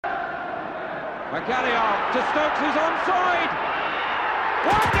Magalhaes to Stokes, who's onside.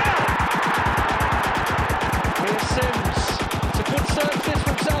 1-0. Here's Sims. It's a good serve this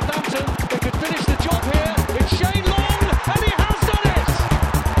from Southampton. They could finish the job here. It's Shane Long, and he has done it.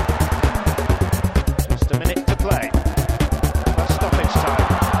 Just a minute to play. That's stoppage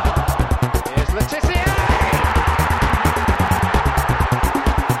time. Here's Letizia.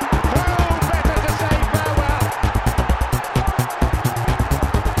 Who better to say farewell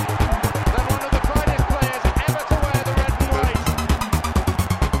than one of the finest players ever to wear the red and white.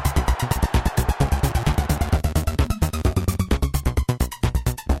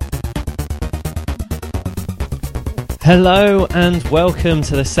 Hello and welcome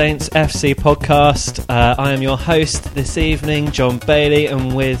to the Saints FC podcast. I am your host this evening, John Bailey,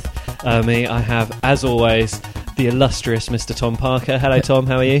 and with me I have, as always, the illustrious Mr. Tom Parker. Hello Tom,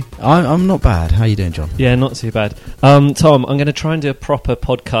 how are you? I'm not bad. How are you doing, John? Yeah, not too bad. Tom, I'm going to try and do a proper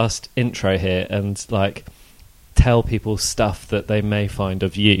podcast intro here and tell people stuff that they may find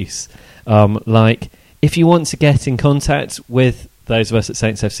of use. If you want to get in contact with those of us at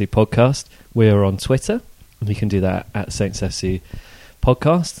Saints FC Podcast, we are on Twitter. And you can do that at Saints FC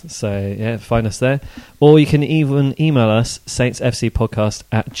Podcast. So, yeah, find us there. Or you can even email us,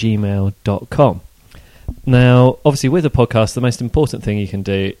 saintsfcpodcast@gmail.com. Now, obviously, with the podcast, the most important thing you can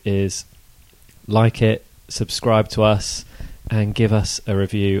do is like it, subscribe to us, and give us a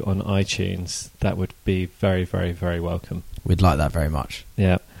review on iTunes. That would be very, very, very welcome. We'd like that very much.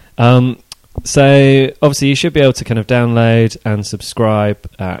 Yeah. So, obviously, you should be able to kind of download and subscribe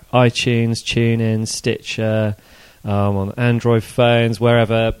at iTunes, TuneIn, Stitcher, on Android phones,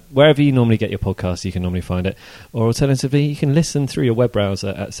 wherever you normally get your podcast, you can normally find it. Or alternatively, you can listen through your web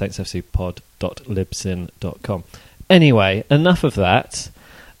browser at saintsfcpod.libsyn.com. Anyway, enough of that.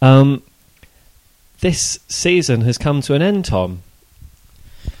 This season has come to an end, Tom.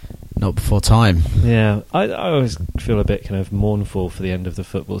 Not before time. Yeah, I always feel a bit kind of mournful for the end of the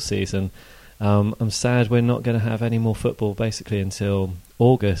football season. I'm sad we're not going to have any more football basically until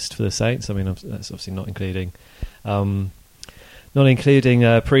August for the Saints. I mean, that's obviously not including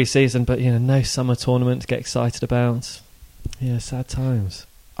pre-season, but no summer tournament to get excited about. Yeah, sad times.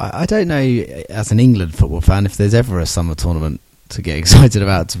 I don't know, as an England football fan, if there's ever a summer tournament to get excited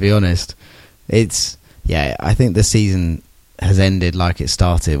about, to be honest. I think the season has ended like it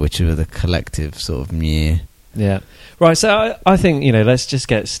started, which was a collective sort of meh. Yeah. Right, so I think, let's just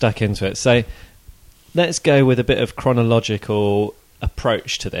get stuck into it. So let's go with a bit of chronological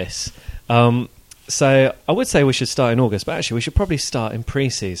approach to this. So I would say we should start in August, but actually we should probably start in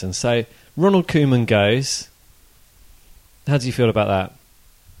pre-season. So Ronald Koeman goes. How do you feel about that?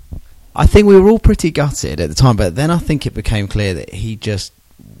 I think we were all pretty gutted at the time, but then I think it became clear that he just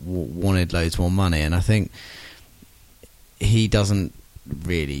wanted loads more money, and I think he doesn't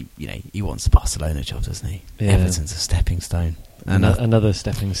really, he wants the Barcelona job, doesn't he? Yeah. Everton's a stepping stone. And another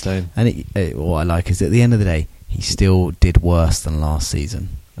stepping stone. And what I like is at the end of the day, he still did worse than last season,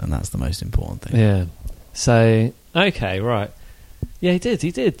 and that's the most important thing. Yeah. So, okay, right. Yeah, he did,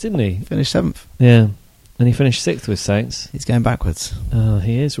 didn't he? Finished 7th. Yeah. And he finished 6th with Saints. He's going backwards. Oh,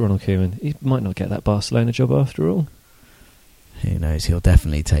 he is, Ronald Koeman. He might not get that Barcelona job after all. Who knows? He'll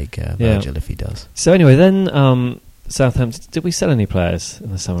definitely take Virgil if he does. So anyway, then Southampton, did we sell any players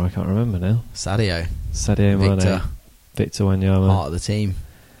in the summer? I can't remember now. Sadio Mane, Victor Wanyama, part of the team.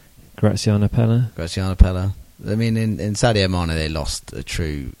 Graziano Pella. I mean, in Sadio Mane, they lost a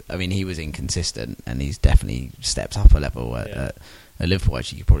true. I mean, he was inconsistent, and he's definitely stepped up a level at Liverpool.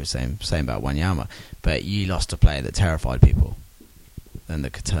 Actually, you could probably say same about Wanyama, but you lost a player that terrified people and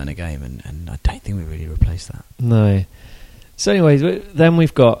that could turn a game, and I don't think we really replaced that. No. So, anyways, then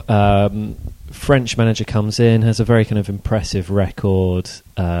we've got. French manager comes in, has a very kind of impressive record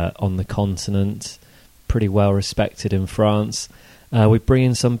on the continent, pretty well respected in France. We bring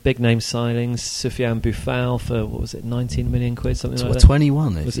in some big name signings, Soufiane Boufal for, 19 million quid, something like that?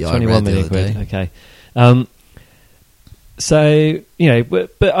 21. Was it 21 million quid? Okay. But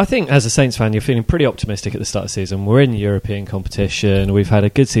I think as a Saints fan, you're feeling pretty optimistic at the start of the season. We're in European competition. We've had a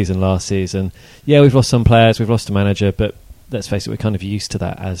good season last season. Yeah, we've lost some players, we've lost a manager, but let's face it, we're kind of used to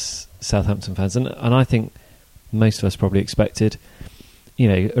that as Southampton fans, and I think most of us probably expected,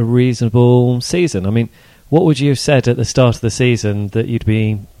 a reasonable season. I mean, what would you have said at the start of the season that you'd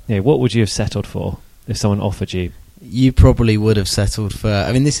be? What would you have settled for if someone offered you? You probably would have settled for.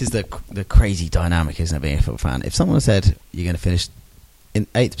 I mean, this is the crazy dynamic, isn't it? Being a football fan, if someone said you're going to finish in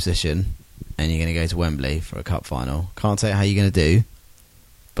 8th position and you're going to go to Wembley for a cup final, can't tell you how you're going to do,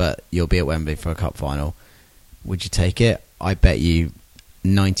 but you'll be at Wembley for a cup final. Would you take it? I bet you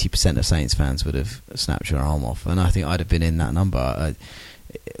 90% of Saints fans would have snapped your arm off, and I think I'd have been in that number.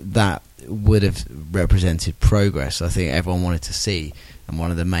 that would have represented progress. I think everyone wanted to see, and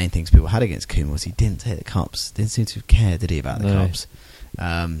one of the main things people had against Koeman was he didn't take the cups, didn't seem to care, did he, about the cups?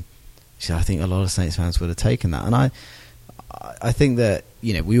 So I think a lot of Saints fans would have taken that, and I think that,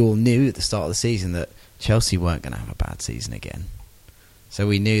 you know, we all knew at the start of the season that Chelsea weren't going to have a bad season again. So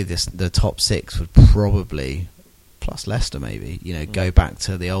we knew the top 6 would probably, plus Leicester maybe, you know, go back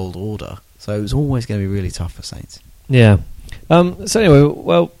to the old order. So it was always going to be really tough for Saints. Yeah. So anyway,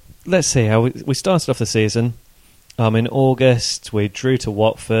 well, let's see how we started off the season. In August, we drew to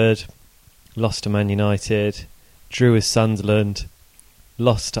Watford, lost to Man United, drew with Sunderland,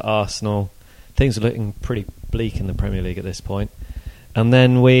 lost to Arsenal. Things are looking pretty bleak in the Premier League at this point. And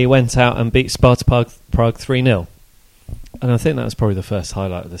then we went out and beat Sparta Prague 3-0. And I think that was probably the first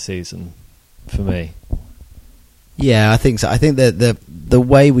highlight of the season for me. Yeah, I think so. I think that the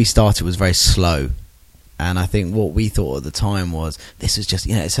way we started was very slow. And I think what we thought at the time was, this is just,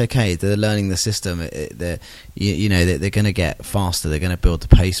 you know, it's okay. They're learning the system. They're going to get faster. They're going to build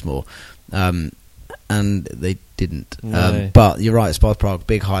the pace more. And they didn't. No. But you're right, Sparta Prague,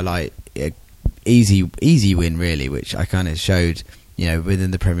 big highlight. Easy win, really, which I kind of showed. You know, within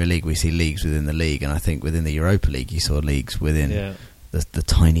the Premier League, we see leagues within the league, and I think within the Europa League, you saw leagues within the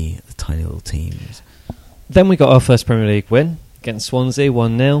tiny little teams. Then we got our first Premier League win against Swansea,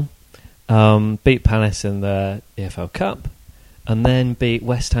 1-0. Beat Palace in the EFL Cup, and then beat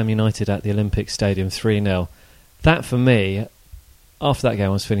West Ham United at the Olympic Stadium 3-0. That, for me, after that game,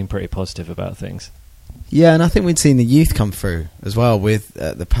 I was feeling pretty positive about things. Yeah, and I think we'd seen the youth come through as well with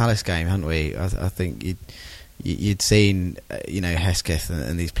the Palace game, hadn't we? I think you'd seen, Hesketh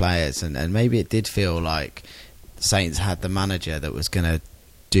and these players, and maybe it did feel like Saints had the manager that was going to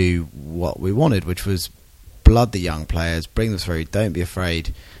do what we wanted, which was blood the young players, bring them through, don't be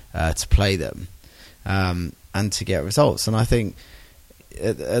afraid to play them, and to get results. And I think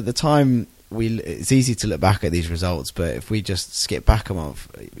at the time, it's easy to look back at these results, but if we just skip back a month,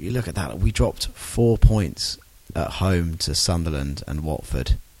 you look at that, we dropped 4 points at home to Sunderland and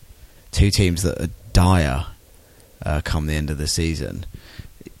Watford, 2 teams that are dire come the end of the season.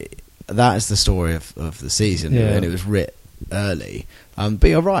 That is the story of the season, and it was writ early. But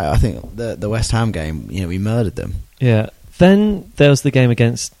you're right, I think the West Ham game, we murdered them. Yeah. Then there was the game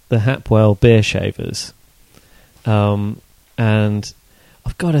against the Hapwell Beer Shavers. And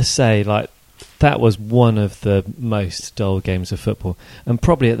I've got to say, that was one of the most dull games of football. And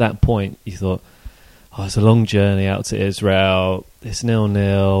probably at that point, you thought, it's a long journey out to Israel. It's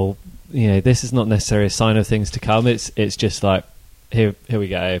 0-0. This is not necessarily a sign of things to come. It's just like, here we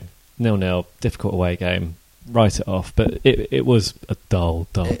go, 0-0, difficult away game, write it off. But it was a dull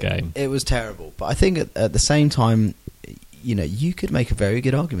game. It was terrible. But I think at the same time, you could make a very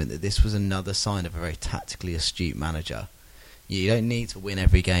good argument that this was another sign of a very tactically astute manager. You don't need to win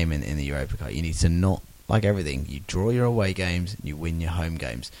every game in the Europa Cup. You need to not, like everything, you draw your away games, you win your home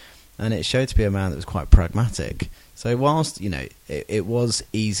games. And it showed to be a man that was quite pragmatic. So whilst, it was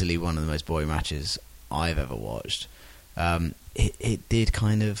easily one of the most boring matches I've ever watched, it did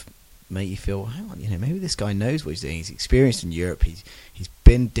kind of make you feel, hang on, maybe this guy knows what he's doing. He's experienced in Europe. He's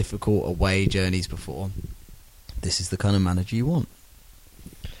been difficult away journeys before. This is the kind of manager you want.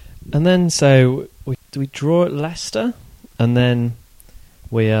 And then, so, we draw at Leicester? And then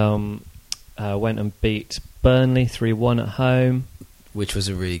we went and beat Burnley 3-1 at home. Which was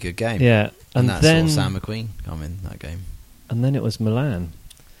a really good game. Yeah. And then saw Sam McQueen come in that game. And then it was Milan.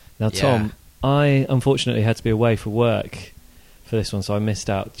 Now, Tom, I unfortunately had to be away for work for this one, so I missed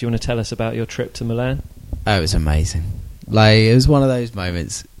out. Do you want to tell us about your trip to Milan? Oh, it was amazing. It was one of those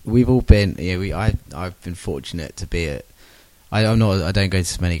moments. We've all been, I've been fortunate to be at, I don't go to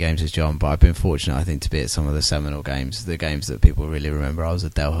as many games as John, but I've been fortunate, I think, to be at some of the seminal games, the games that people really remember. I was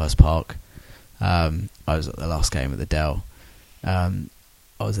at Delhurst Park. I was at the last game at the Dell. I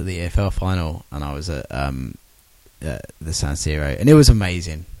was at the EFL final, and I was at the San Siro, and it was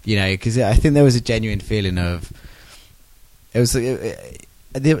amazing. Because I think there was a genuine feeling of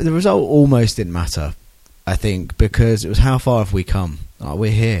the result almost didn't matter. I think because it was how far have we come?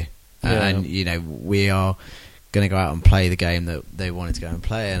 We're here, and we are going to go out and play the game that they wanted to go and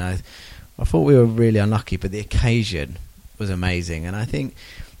play. And I thought we were really unlucky, but the occasion was amazing. And I think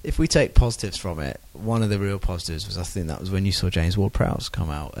if we take positives from it, one of the real positives was, I think that was when you saw James Ward-Prowse come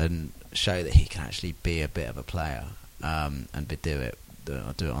out and show that he can actually be a bit of a player, and do it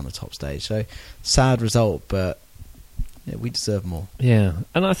on the top stage. So sad result, but we deserve more. Yeah,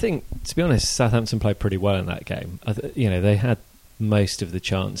 and I think, to be honest, Southampton played pretty well in that game. They had most of the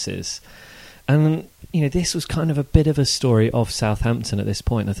chances. And, this was kind of a bit of a story of Southampton at this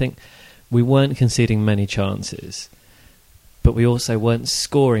point. I think we weren't conceding many chances. but we also weren't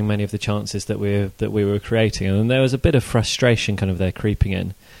scoring many of the chances that we were creating, and there was a bit of frustration kind of there creeping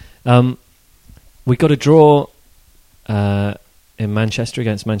in. We got a draw in Manchester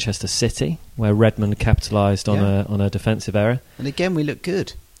against Manchester City, where Redmond capitalised on a defensive error. And again, we looked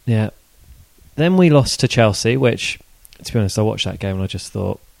good. Yeah. Then we lost to Chelsea, which, to be honest, I watched that game and I just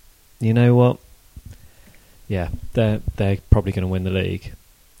thought, you know what? Yeah, they're probably going to win the league.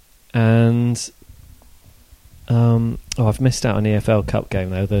 And I've missed out on the EFL Cup game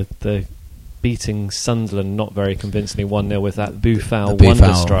though. The beating Sunderland not very convincingly 1-0 with that Boufal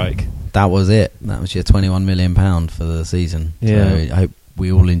wonder strike. That was it. That was your £21 million for the season. Yeah. So I hope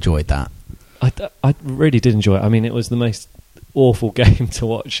we all enjoyed that. I really did enjoy it. I mean, it was the most awful game to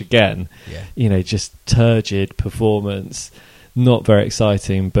watch again. Yeah. You know, just turgid performance, not very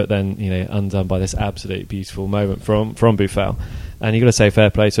exciting, but then, you know, undone by this absolutely beautiful moment from Boufal. And you've got to say fair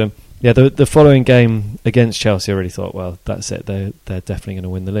play to him. Yeah, the following game against Chelsea, I really thought, well, that's it. They're definitely going to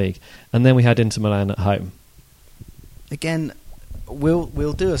win the league. And then we had Inter Milan at home. Again,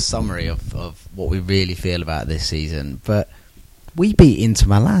 we'll do a summary of what we really feel about this season, but we beat Inter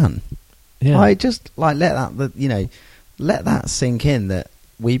Milan. Yeah. I just let that sink in that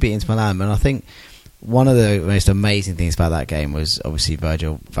we beat Inter Milan. And I think one of the most amazing things about that game was obviously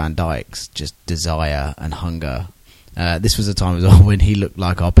Virgil van Dijk's just desire and hunger. This was a time as well when he looked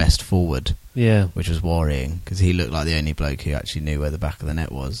like our best forward, which was worrying because he looked like the only bloke who actually knew where the back of the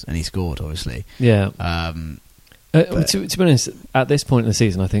net was, and he scored, obviously. Yeah. To be honest, at this point in the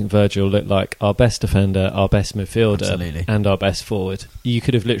season, I think Virgil looked like our best defender, our best midfielder, absolutely, and our best forward. You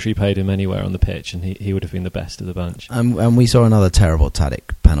could have literally played him anywhere on the pitch, and he would have been the best of the bunch. And we saw another terrible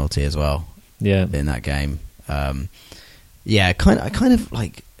Tadic penalty as well. Yeah. In that game. Kind of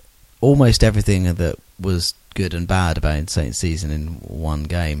like almost everything that was good and bad about Saints' season in one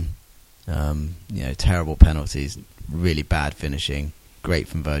game. Terrible penalties, really bad finishing, great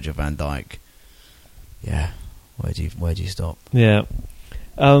from Virgil van Dijk. Yeah. Where do you stop? Yeah.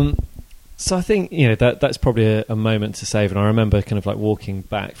 So I think, you know, that's probably a moment to save. And I remember kind of like walking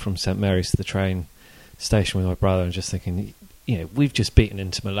back from St Mary's to the train station with my brother and just thinking, you know, we've just beaten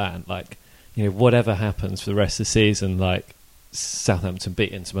Inter Milan. Like, you know, whatever happens for the rest of the season, like Southampton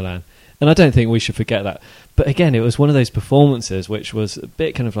beat Inter Milan. And I don't think we should forget that. But again, it was one of those performances which was a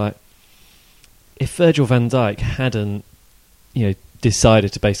bit kind of like, if Virgil van Dijk hadn't, you know,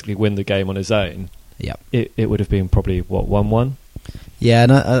 decided to basically win the game on his own, it would have been probably 1-1. Yeah,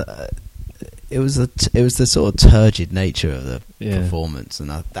 and it was the sort of turgid nature of the performance, and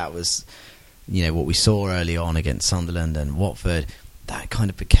that was, you know, what we saw early on against Sunderland and Watford. That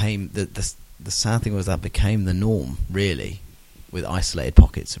kind of became the sad thing was that became the norm, really, with isolated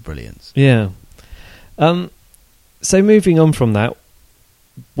pockets of brilliance. Yeah. So moving on from that,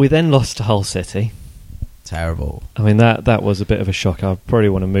 we then lost to Hull City. Terrible. I mean, that was a bit of a shock. I probably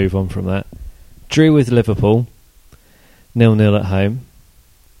want to move on from that. Drew with Liverpool, 0-0 at home.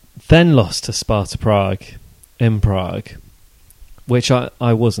 Then lost to Sparta Prague in Prague, which I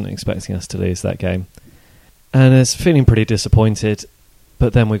wasn't expecting us to lose that game. And I was feeling pretty disappointed.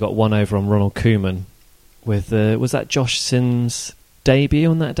 But then we got one over on Ronald Koeman with, was that Josh Sims' debut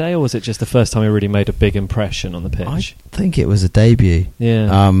on that day, or was it just the first time he really made a big impression on the pitch? I think it was a debut.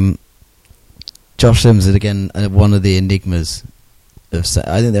 Yeah. Josh Sims is again one of the enigmas. I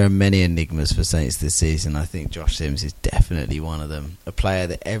think there are many enigmas for Saints this season. I think Josh Sims is definitely one of them. A player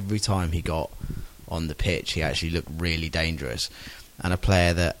that every time he got on the pitch, he actually looked really dangerous, and a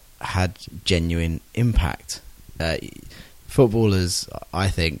player that had genuine impact. Footballers, I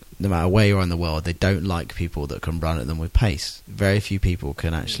think, no matter where you are in the world, they don't like people that can run at them with pace. Very few people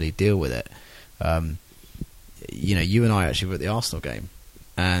can actually deal with it. You and I actually were at the Arsenal game,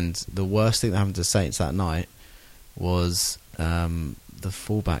 and the worst thing that happened to Saints that night was the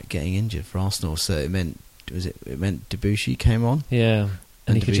fullback getting injured for Arsenal. So it meant Debuchy came on. Yeah,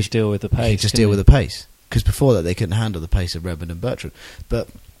 and he could just deal with the pace. He could just deal with the pace, because before that they couldn't handle the pace of Redmond and Bertrand. But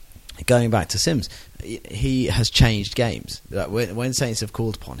going back to Sims, he has changed games. Like when Saints have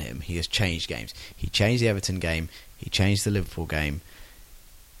called upon him, he has changed games. He changed the Everton game. He changed the Liverpool game.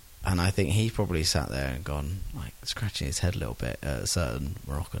 And I think he probably sat there and gone, like, scratching his head a little bit at a certain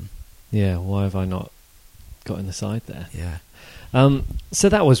Moroccan. Yeah, why have I not got in the side there? Yeah. So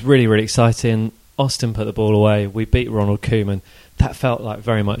that was really, really exciting. Austin put the ball away. We beat Ronald Koeman. That felt like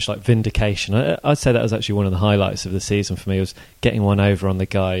very much like vindication. I'd say that was actually one of the highlights of the season for me, was getting one over on the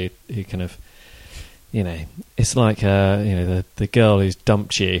guy who kind of, you know, it's like the girl who's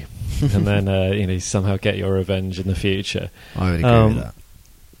dumped you, and then you somehow get your revenge in the future. I would agree with that.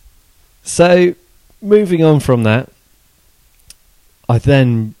 So moving on from that, I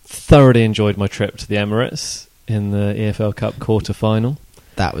then thoroughly enjoyed my trip to the Emirates. in the EFL Cup quarter-final.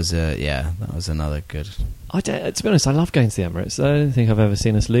 That was another good. To be honest, I love going to the Emirates. I don't think I've ever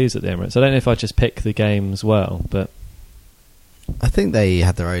seen us lose at the Emirates. I don't know if I just pick the games well, but I think they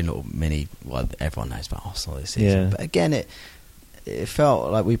had their own little mini. Well, everyone knows about Arsenal this season, but again, it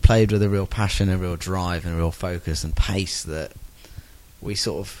felt like we played with a real passion, a real drive, and a real focus and pace that we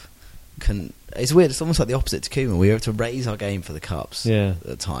sort of can. It's weird. It's almost like the opposite to Koeman. We were able to raise our game for the cups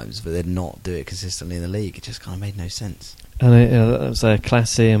at times, but then not do it consistently in the league. It just kind of made no sense. And that was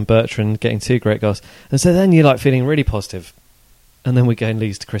Classy and Bertrand getting 2 great goals. And so then you're like feeling really positive. And then we go and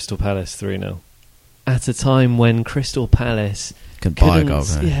lose to Crystal Palace 3-0. At a time when Crystal Palace couldn't buy a goal.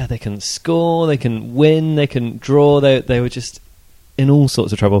 Yeah, they couldn't score, they couldn't win, they couldn't draw. They were just in all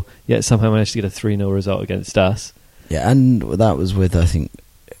sorts of trouble, yet somehow managed to get a 3-0 result against us. Yeah, and that was with, I think,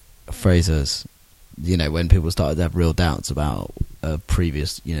 Fraser's, when people started to have real doubts about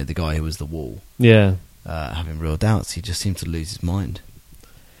previous, the guy who was the wall. Yeah. Having real doubts, he just seemed to lose his mind.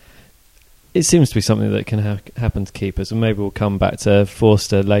 It seems to be something that can happen to keepers, and maybe we'll come back to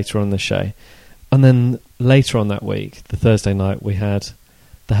Forster later on in the show. And then later on that week, the Thursday night, we had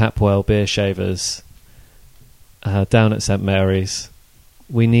the Hapwell Beer Shavers down at St Mary's.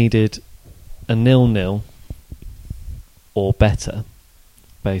 We needed a 0-0 or better,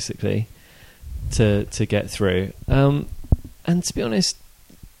 basically, to get through. And to be honest,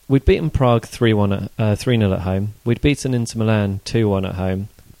 we'd beaten Prague 3-0 at home. We'd beaten Inter Milan 2-1 at home.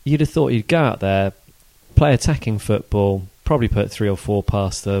 You'd have thought you'd go out there, play attacking football, probably put 3 or 4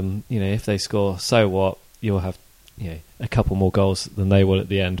 past them. If they score, so what? You'll have a couple more goals than they will at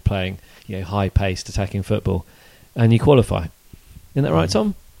the end, playing high-paced attacking football, and you qualify. Isn't that right,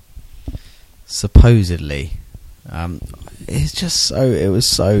 Tom? Supposedly. It's just it was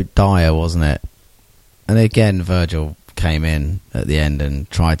so dire, wasn't it? And again, Virgil came in at the end and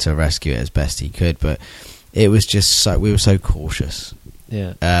tried to rescue it as best he could, but it was just we were so cautious.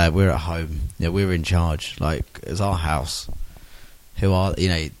 Yeah. We were at home. We were in charge. Like, it's our house. Who are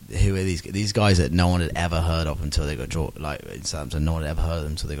these guys that no one had ever heard of until they got drawn? Like in Southampton, no one had ever heard of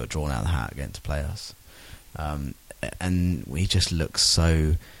them until they got drawn out of the hat again to play us. And we just looked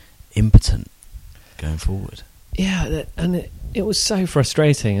so impotent going forward. Yeah, and it was so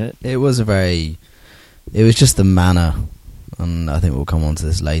frustrating. It was just the manner, and I think we'll come on to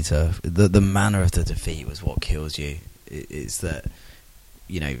this later. The manner of the defeat was what kills you. It's that,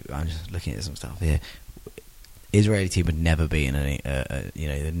 I'm just looking at some stuff here. Israeli team had never beaten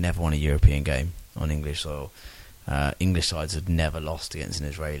they'd never won a European game on English soil. English sides had never lost against an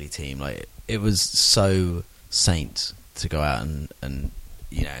Israeli team. Like, it was so saint to go out and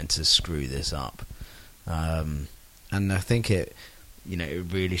to screw this up. And I think it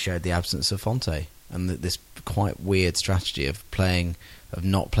really showed the absence of Fonte and this quite weird strategy of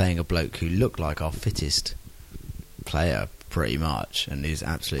not playing a bloke who looked like our fittest player pretty much, and who's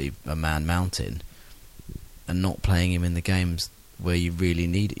absolutely a man mountain, and not playing him in the games where you really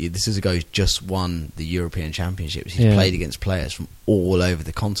need it. This is a guy who's just won the European Championships. He's played against players from all over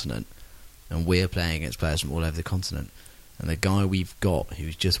the continent, and we're playing against players from all over the continent. And the guy we've got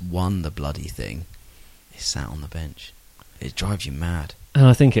who's just won the bloody thing is sat on the bench. It drives you mad. And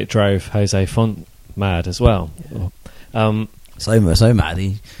I think it drove Jose Font mad as well. Yeah. So mad.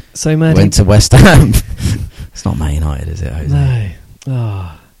 He mad went to West Ham. It's not Man United, is it, Jose? No.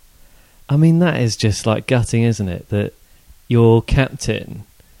 Oh. I mean, that is just like gutting, isn't it? That your captain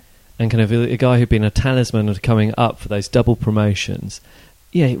and kind of a guy who'd been a talisman of coming up for those double promotions,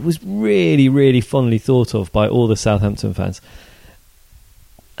 it was really, really fondly thought of by all the Southampton fans.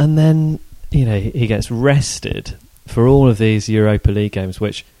 And then, he gets rested for all of these Europa League games,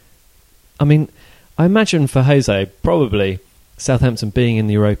 which, I mean, I imagine for Jose, probably Southampton being in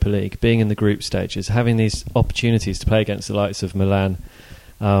the Europa League, being in the group stages, having these opportunities to play against the likes of Milan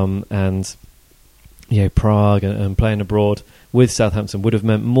and Prague and playing abroad with Southampton would have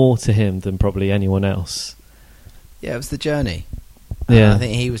meant more to him than probably anyone else. Yeah, it was the journey. Yeah, I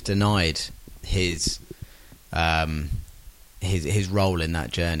think he was denied his role in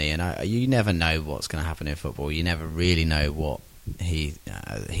that journey, and you never know what's going to happen in football. You never really know what he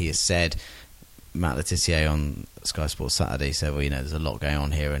has said. Matt Le Tissier on Sky Sports Saturday said, well, there's a lot going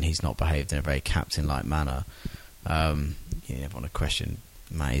on here, and he's not behaved in a very captain-like manner. You never want to question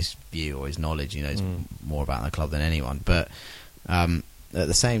Matty's view or his knowledge. He knows more about the club than anyone. But at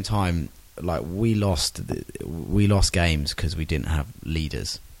the same time, like, we lost games because we didn't have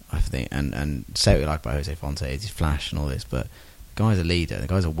leaders, I think. And say what you like about Jose Fonte, his flash and all this, but the guy's a leader, the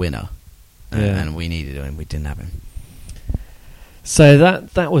guy's a winner, and we needed him, we didn't have him. So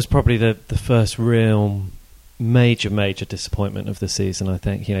that was probably the first real major disappointment of the season, I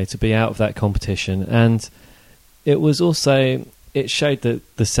think, to be out of that competition. And it was also, it showed that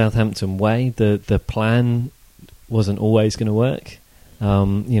the Southampton way, the plan wasn't always going to work.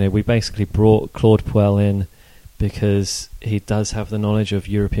 We basically brought Claude Puel in because he does have the knowledge of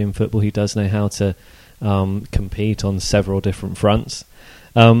European football. He does know how to compete on several different fronts.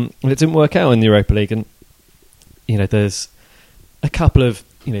 And it didn't work out in the Europa League, and there's a couple of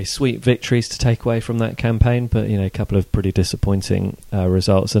sweet victories to take away from that campaign, but a couple of pretty disappointing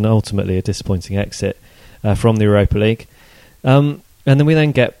results, and ultimately a disappointing exit from the Europa League. And then we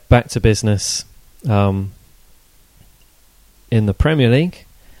then get back to business in the Premier League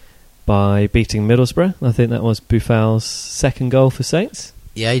by beating Middlesbrough. I think that was Boufal's second goal for Saints.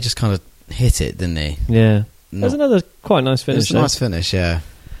 Yeah, he just kind of hit it, didn't he? Yeah. There's another quite nice finish. It was a nice finish, yeah.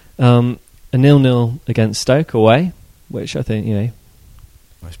 A 0-0 against Stoke away, which I think,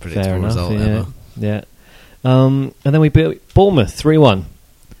 most predictable result ever. Yeah. And then we beat Bournemouth 3-1.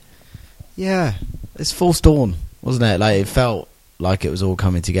 Yeah. It's false dawn, wasn't it? Like, it felt like it was all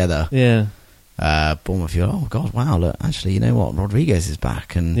coming together. Yeah. Bournemouth, you're, oh God, wow, look, actually, you know what? Rodriguez is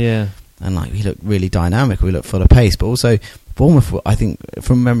back. And like, we look really dynamic. We look full of pace. But also, Bournemouth, I think,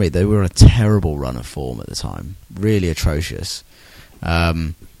 from memory, they were a terrible run of form at the time. Really atrocious.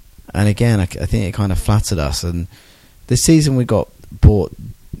 And again, I think it kind of flattered us. And this season we got brought,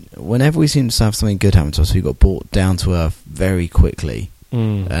 whenever we seem to have something good happen to us, we got brought down to earth very quickly.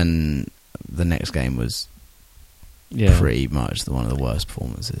 And the next game was pretty much one of the worst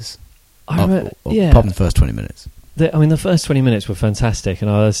performances. Apart from the first 20 minutes. The first 20 minutes were fantastic,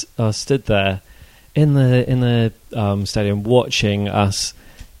 and I was stood there in the stadium watching us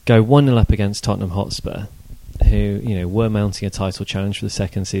go 1-0 up against Tottenham Hotspur, who were mounting a title challenge for the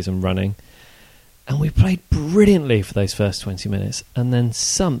second season running, and we played brilliantly for those first 20 minutes, and then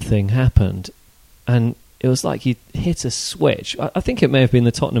something happened, and it was like you hit a switch. I think it may have been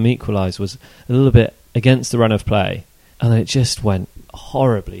the Tottenham equaliser was a little bit against the run of play, and then it just went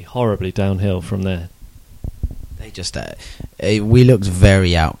horribly, horribly downhill from there. They just we looked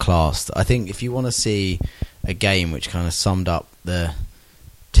very outclassed. I think if you want to see a game which kind of summed up the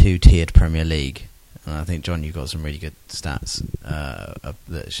two-tiered Premier League, and I think, John, you've got some really good stats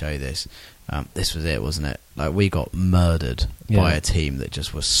that show this. This was it, wasn't it? Like, we got murdered by a team that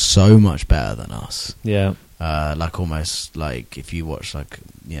just was so much better than us. Yeah. Like, almost like if you watch, like,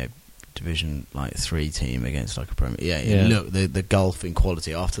 Division 3 team against like a Premier. Look, the gulf in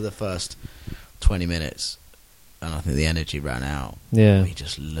quality after the first 20 minutes, and I think the energy ran out. Yeah, we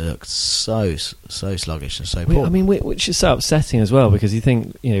just looked so sluggish and so poor. Which is so upsetting as well, because you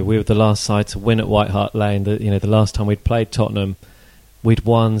think we were the last side to win at White Hart Lane. The last time we'd played Tottenham, we'd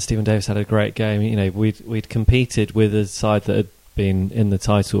won. Stephen Davis had a great game. We'd competed with a side that had been in the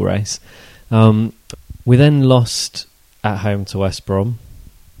title race. We then lost at home to West Brom.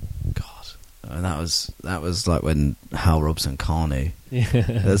 God, and that was like when Hal Robson-Kanu. Yeah,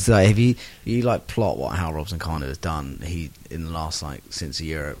 that's like, if you like plot what Hal Robson-Kanu has done, he in the last since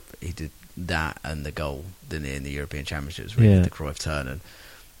Europe, he did that and the goal, didn't he, in the European Championships, really, the Cruyff turn.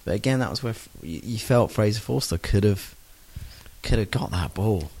 But again, that was where you felt Fraser Forster could have got that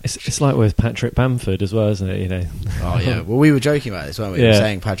ball. It's like with Patrick Bamford as well, isn't it? Oh yeah. Well, we were joking about this, weren't we? We were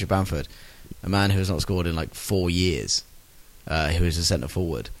saying Patrick Bamford, a man who has not scored in 4 years, who is a centre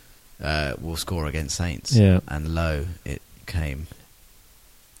forward, will score against Saints. Yeah. And lo, it came.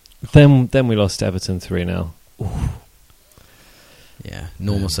 Then we lost to Everton 3-0. Yeah,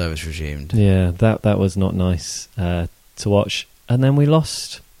 normal service resumed. Yeah, that was not nice to watch. And then we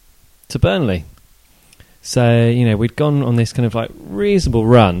lost to Burnley. So, we'd gone on this kind of reasonable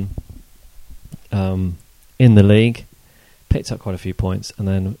run in the league, picked up quite a few points, and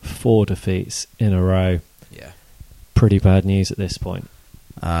then 4 defeats in a row. Yeah. Pretty bad news at this point.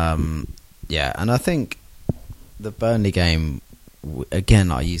 Yeah, and I think the Burnley game,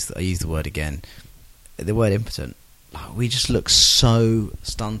 again, I use the word again, the word impotent. We just look so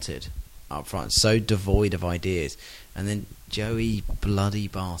stunted up front, so devoid of ideas. And then Joey bloody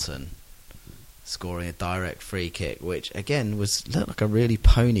Barton scoring a direct free kick, which again looked like a really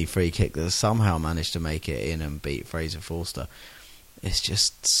pony free kick that somehow managed to make it in and beat Fraser Forster. It's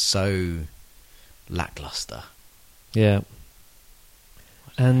just so lackluster. Yeah.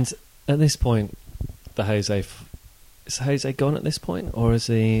 And at this point, is Jose gone at this point, or is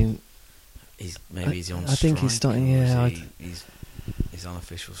he? He's on. I think he's starting. Yeah, he's on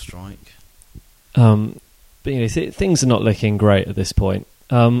official strike. But things are not looking great at this point.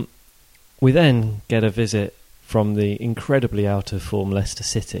 We then get a visit from the incredibly out of form Leicester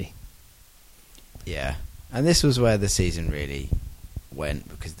City. Yeah, and this was where the season really went,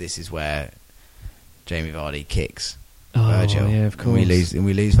 because this is where Jamie Vardy kicks Virgil. Yeah, of course. And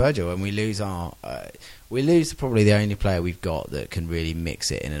we lose Virgil, and we lose probably the only player we've got that can really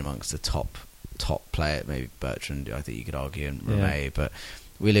mix it in amongst the top player. Maybe Bertrand, I think you could argue, and Romeu, but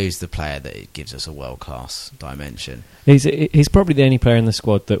we lose the player that it gives us a world class dimension. He's probably the only player in the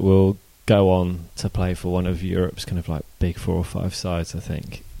squad that will go on to play for one of Europe's kind of like big 4 or 5 sides, I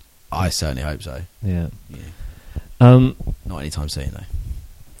think. I certainly hope so. Yeah. Not anytime soon though.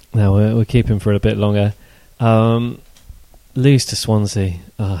 No, we'll keep him for a bit longer. Lose to Swansea.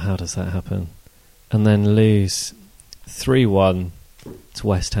 Oh, how does that happen? And then lose 3-1 to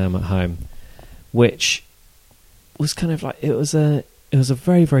West Ham at home, which was kind of like it was a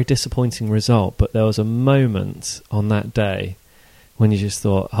very, very disappointing result. But there was a moment on that day when you just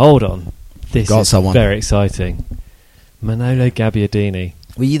thought, "Hold on, this is very exciting." Manolo Gabbiadini.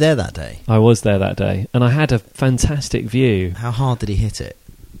 Were you there that day? I was there that day, and I had a fantastic view. How hard did he hit it?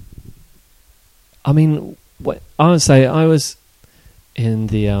 I mean, I would say I was in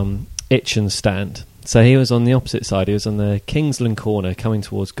the Itchen stand. So he was on the opposite side. He was on the Kingsland corner coming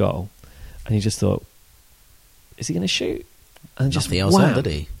towards goal. And you just thought, is he going to shoot? And just nothing else on, did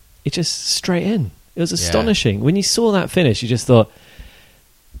he? It just straight in. It was astonishing. When you saw that finish, you just thought,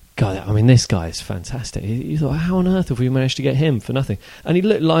 God, I mean, this guy is fantastic. You thought, how on earth have we managed to get him for nothing? And he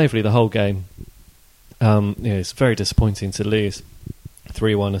looked lively the whole game. It's very disappointing to lose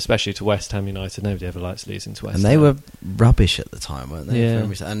 3-1, especially to West Ham United. Nobody ever likes losing to West Ham. And they were rubbish at the time, weren't they? Yeah.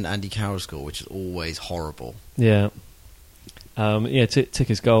 And Andy Carroll scored, which is always horrible. Yeah. Took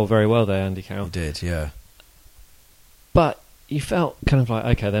his goal very well there, Andy Carroll. He did, yeah. But you felt kind of like,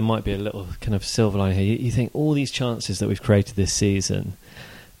 okay, there might be a little kind of silver line here. You think all these chances that we've created this season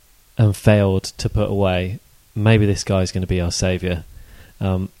and failed to put away, maybe this guy's going to be our saviour.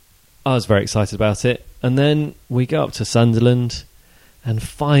 I was very excited about it. And then we go up to Sunderland, and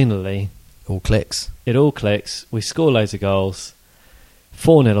finally... All clicks. It all clicks. We score loads of goals.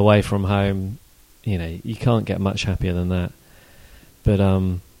 4-0 away from home. You know, you can't get much happier than that. But,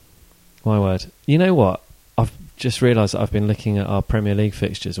 my word. You know what? I've just realised that I've been looking at our Premier League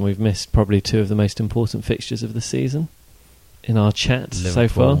fixtures, and we've missed probably 2 of the most important fixtures of the season in our chat so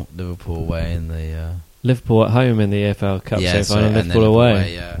far. Liverpool away in the... Liverpool at home in the EFL Cup so-far, and Liverpool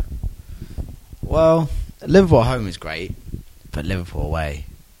away. Yeah. Well, Liverpool at home is great, but Liverpool away,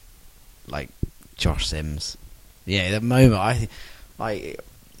 like Josh Sims, that moment,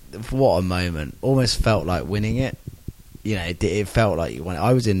 what a moment! Almost felt like winning it. You know, it felt like when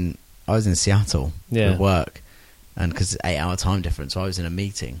I was in Seattle with work, and because it's 8-hour time difference, so I was in a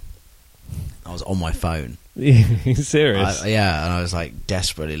meeting. I was on my phone. Serious? And I was like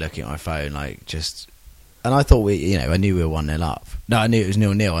desperately looking at my phone, and I thought I knew we were 1-0 up. No, I knew it was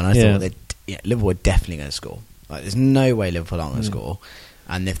 0-0, and I thought Liverpool were definitely going to score. Like, there's no way Liverpool aren't going to score,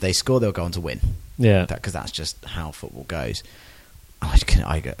 and if they score, they'll go on to win. Yeah, because that's just how football goes. I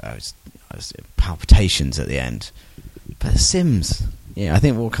was palpitations at the end. But Sims, I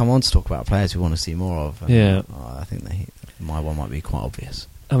think we'll come on to talk about players we want to see more of. I think my one might be quite obvious.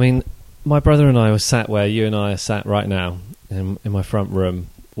 I mean, my brother and I were sat where you and I are sat right now in my front room,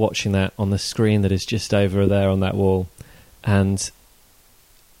 watching that on the screen that is just over there on that wall, and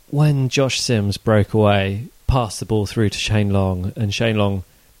when Josh Sims broke away, passed the ball through to Shane Long, and Shane Long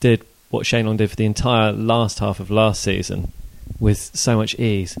did what Shane Long did for the entire last half of last season with so much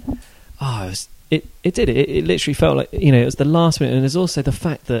ease. It did it. It literally felt like, it was the last minute, and there's also the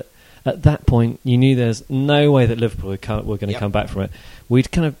fact that at that point you knew there's no way that Liverpool were going to come back from it.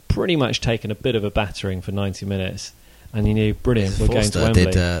 We'd kind of pretty much taken a bit of a battering for 90 minutes, and you knew, brilliant, we're going to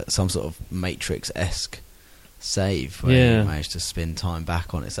Wembley. Did some sort of Matrix-esque save where he managed to spin time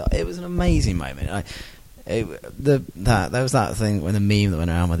back on it. So it was an amazing moment. There was that thing when the meme that went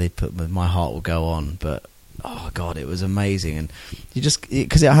around where they put "My Heart Will Go On," but oh god, it was amazing. And you just,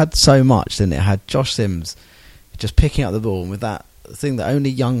 because it had so much, didn't it? It had Josh Sims just picking up the ball, and with that thing that only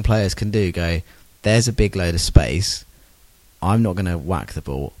young players can do, go, there's a big load of space, I'm not going to whack the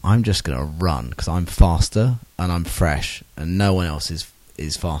ball, I'm just going to run because I'm faster and I'm fresh and no one else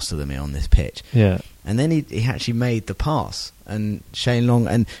is faster than me on this pitch. And then he actually made the pass, and Shane Long,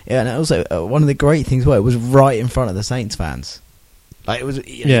 and also one of the great things it was right in front of the Saints fans. Like, it was,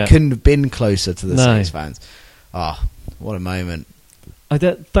 it couldn't have been closer to the Saints fans. What a moment!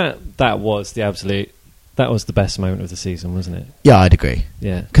 That was the best moment of the season, wasn't it? Yeah, I'd agree.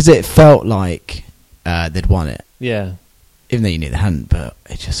 Yeah, because it felt like they'd won it. Yeah, even though you knew they hadn't, but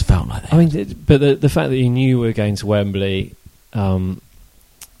it just felt like they. I mean, but the fact that you knew we were going to Wembley.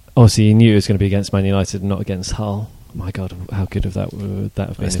 Obviously, you knew it was going to be against Man United and not against Hull. My God, how good would that have been?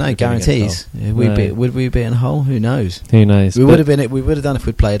 There's no guarantees. Would we be in Hull? Who knows? Who knows? We would have done if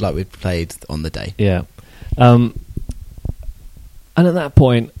we'd played like we'd played on the day. Yeah. And at that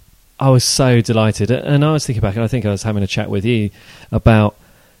point, I was so delighted. And I was thinking back, and I think I was having a chat with you about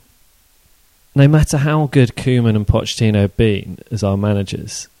no matter how good Koeman and Pochettino had been as our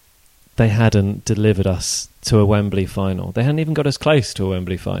managers, they hadn't delivered us to a Wembley final. They hadn't even got us close to a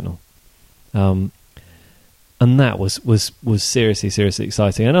Wembley final. And that was seriously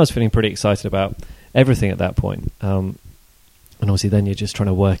exciting. And I was feeling pretty excited about everything at that point. And obviously then you're just trying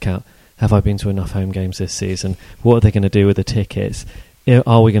to work out, have I been to enough home games this season? What are they going to do with the tickets?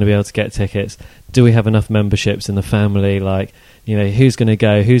 Are we going to be able to get tickets? Do we have enough memberships in the family? Like, who's going to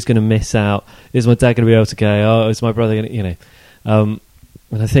go? Who's going to miss out? Is my dad going to be able to go? Oh, is my brother going to,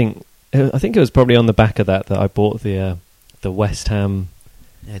 and I think it was probably on the back of that I bought the West Ham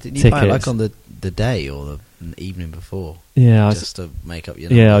didn't you tickets. buy it like on the day or the evening before? Yeah, just to make up your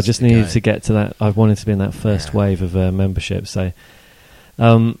numbers. Yeah, I just needed to get to that. I wanted to be in that first wave of membership. So,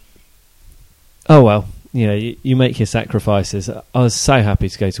 oh well. You make your sacrifices. I was so happy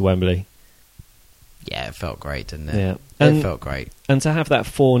to go to Wembley. Yeah, it felt great, didn't it? Yeah. It felt great. And to have that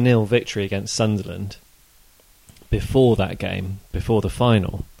 4-0 victory against Sunderland before that game, before the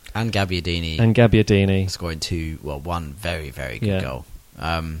final. And Gabbiadini scoring one very, very good goal.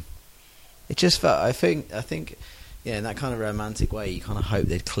 It just felt, I think, in that kind of romantic way, you kind of hope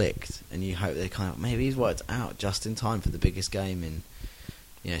they'd clicked, and you hope they maybe he's worked out just in time for the biggest game in,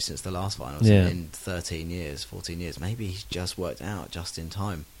 since the last finals in 13 years, 14 years. Maybe he's just worked out just in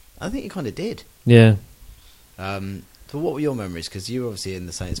time. I think he kind of did. Yeah. So what were your memories? Because you were obviously in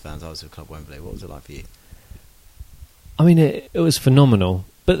the Saints fans. I was with Club Wembley. What was it like for you? I mean, it was phenomenal.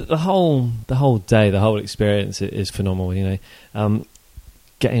 But the whole day, the whole experience is phenomenal.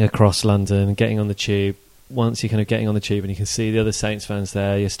 Getting across London, getting on the tube. Once you're kind of getting on the tube and you can see the other Saints fans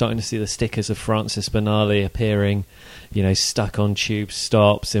there, you're starting to see the stickers of Francis Benali appearing, stuck on tube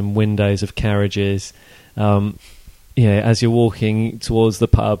stops in windows of carriages. As you're walking towards the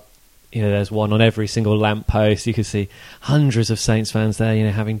pub, there's one on every single lamppost. You can see hundreds of Saints fans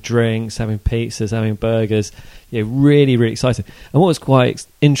there, having drinks, having pizzas, having burgers. Really, really exciting. And what was quite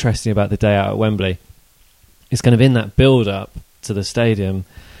interesting about the day out at Wembley is kind of in that build-up to the stadium,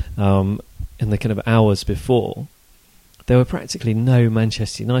 in the kind of hours before, there were practically no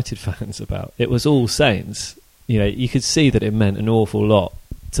Manchester United fans about. It was all Saints. You could see that it meant an awful lot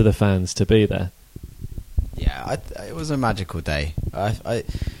to the fans to be there. Yeah, it was a magical day.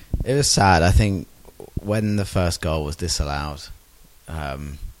 It was sad. I think when the first goal was disallowed,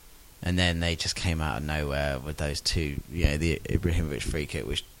 and then they just came out of nowhere with those two, the Ibrahimovic free kick,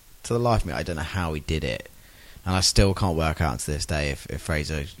 which to the life of me, I don't know how he did it. And I still can't work out to this day if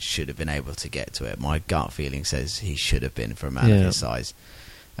Fraser should have been able to get to it. My gut feeling says he should have been for a man of his size.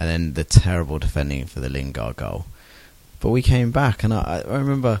 And then the terrible defending for the Lingard goal. But we came back, and I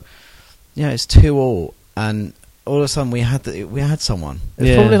remember, it's 2-2, and all of a sudden we had someone.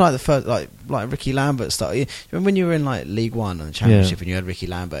 It's probably like the first, like Ricky Lambert stuff. You remember when you were in like League One and the Championship, and you had Ricky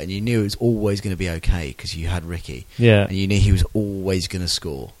Lambert, and you knew it was always going to be okay because you had Ricky, and you knew he was always going to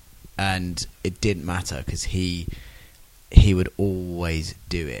score. And it didn't matter because he would always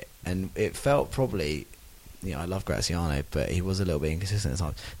do it. And it felt probably, I love Graziano, but he was a little bit inconsistent at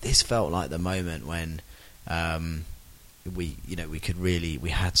times. This felt like the moment when we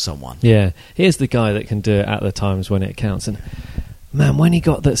had someone. Yeah, here's the guy that can do it at the times when it counts. And man, when he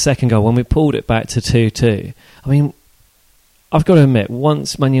got that second goal, when we pulled it back to 2-2, I mean, I've got to admit,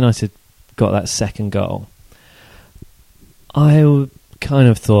 once Man United got that second goal, I kind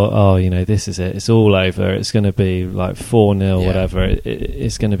of thought, this is it. It's all over. It's going to be like 4-0, whatever.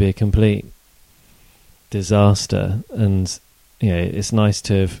 It's going to be a complete disaster. And, it's nice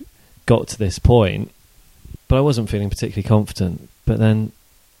to have got to this point. But I wasn't feeling particularly confident. But then,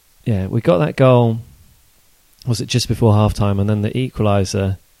 we got that goal. Was it just before half-time? And then the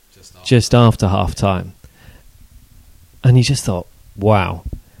equaliser just after half-time. And you just thought, wow.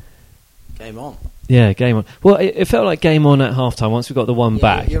 Game on. Yeah, game on. Well, it felt like game on at half-time once we got the one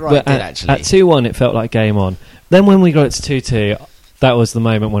back. You're right, actually. At 2-1, it felt like game on. Then when we got it to 2-2, that was the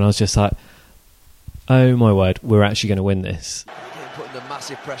moment when I was just like, oh my word, we're actually going to win this. Putting the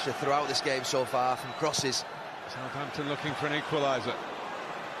massive pressure throughout this game so far from crosses. Southampton looking for an equaliser.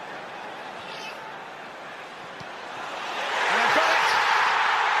 And they've got it!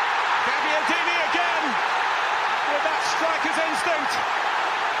 Gabbiadini again with that striker's instinct.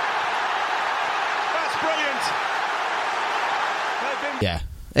 Brilliant. Yeah,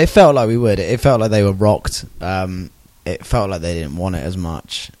 it felt like we would. It felt like they were rocked. It felt like they didn't want it as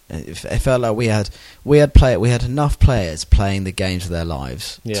much. It felt like we had enough players playing the games of their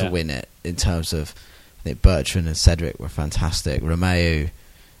lives to win it. In terms of, I think Bertrand and Cedric were fantastic. Romeu,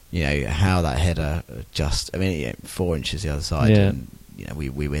 You know how that header just, 4 inches the other side, Yeah. and we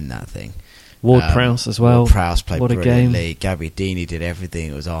win that thing. Ward-Prowse as well. Ward-Prowse played What a brilliantly. Gabbiadini did everything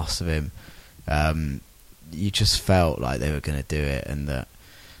that was asked of him. You just felt like they were going to do it,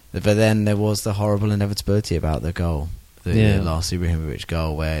 but then there was the horrible inevitability about the goal, the last Ibrahimovic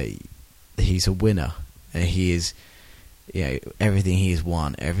goal, where he's a winner, and he is, everything he has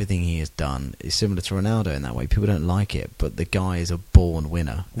won, everything he has done is similar to Ronaldo in that way. People don't like it, but the guy is a born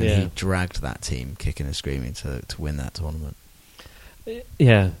winner, and he dragged that team kicking and screaming to win that tournament.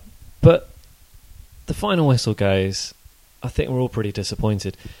 Yeah, but the final whistle goes. I think we're all pretty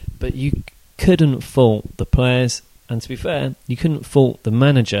disappointed, but you couldn't fault the players, and to be fair, you couldn't fault the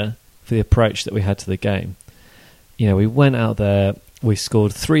manager for the approach that we had to the game. We went out there, we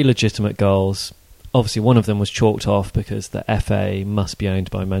scored 3 legitimate goals. Obviously, one of them was chalked off because the FA must be owned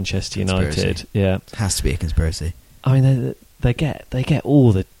by Manchester United. Yeah, has to be a conspiracy. I mean, they get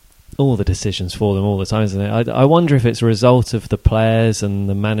all the decisions for them all the time, isn't it? I wonder if it's a result of the players and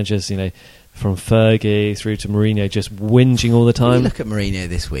the managers, from Fergie through to Mourinho, just whinging all the time. When you look at Mourinho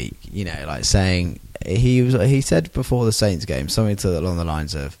this week, saying he said before the Saints game something along the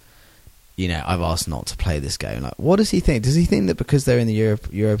lines of, I've asked not to play this game. Like, what does he think? Does he think that because they're in the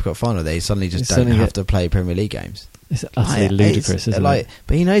Europa Cup final, they suddenly just don't have to play Premier League games? It's utterly ludicrous, isn't it?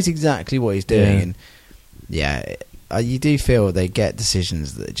 But he knows exactly what he's doing, and you do feel they get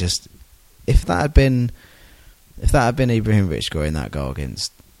decisions that just, if that had been Ibrahimovic scoring that goal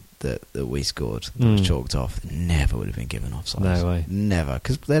against that we scored, that was chalked off, never would have been given offside. No way, never,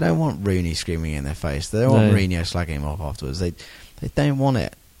 because they don't want Rooney screaming in their face. They don't want Mourinho slagging him off afterwards. They don't want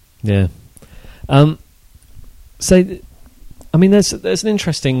it. Yeah. There's an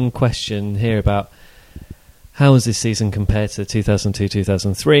interesting question here about how was this season compared to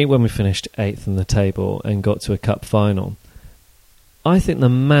 2002-2003 when we finished 8th in the table and got to a cup final. I think the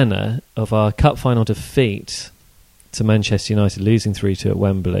manner of our cup final defeat to Manchester United, losing 3-2 at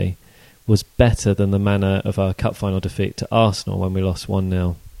Wembley, was better than the manner of our cup final defeat to Arsenal when we lost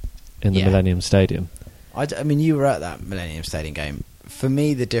 1-0 in the Millennium Stadium. You were at that Millennium Stadium game. For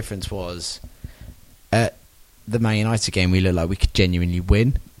me, the difference was at the Man United game, we looked like we could genuinely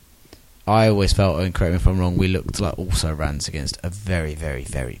win. I always felt, and correct me if I'm wrong, we looked like also rans against a very, very,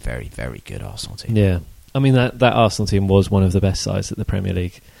 very, very, very good Arsenal team. Yeah. That Arsenal team was one of the best sides that the Premier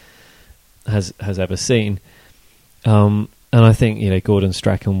League has ever seen. And I think, Gordon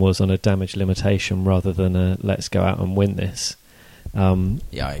Strachan was on a damage limitation rather than a let's go out and win this. I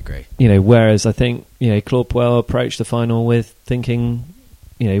agree. Whereas I think, Claude Puel approached the final with thinking,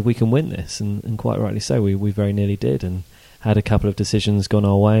 we can win this, and quite rightly so. We very nearly did, and had a couple of decisions gone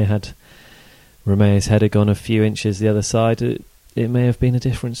our way. Had Romeo's header gone a few inches the other side, it may have been a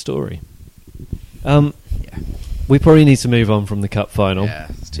different story. We probably need to move on from the cup final. Yeah,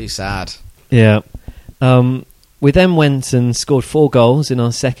 it's too sad. Yeah. We then went and scored 4 goals in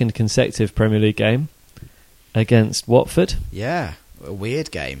our second consecutive Premier League game against Watford. Yeah, a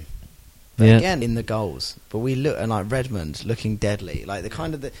weird game. But again, in the goals. But we look, and like Redmond looking deadly. Like what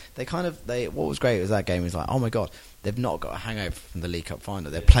was great was that game was like, oh my God, they've not got a hangover from the League Cup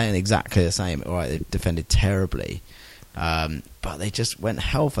final. They're playing exactly the same. All right, they defended terribly, but they just went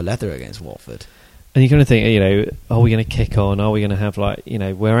hell for leather against Watford. And you're going to think, are we going to kick on? Are we going to have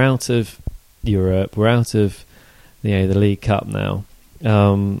we're out of Europe, we're out of the League Cup now.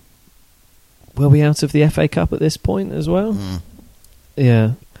 Were we out of the FA Cup at this point as well?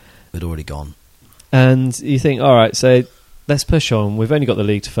 Yeah. We'd already gone. And you think, all right, so let's push on. We've only got the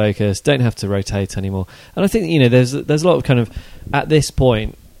league to focus. Don't have to rotate anymore. And I think, there's a lot of kind of, at this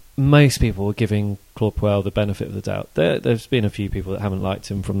point, most people are giving Claude Puel the benefit of the doubt. There's been a few people that haven't liked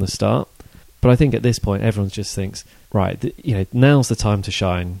him from the start. But I think at this point, everyone just thinks, right, now's the time to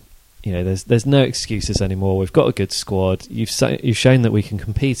shine. There's no excuses anymore. We've got a good squad. You've shown that we can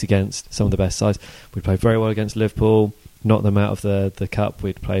compete against some of the best sides. We played very well against Liverpool, knocked them out of the cup.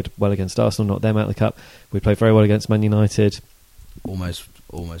 We'd played well against Arsenal, knocked them out of the cup. We played very well against Man United. Almost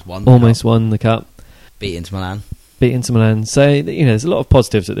won. Won the cup. Beat Inter Milan. So there's a lot of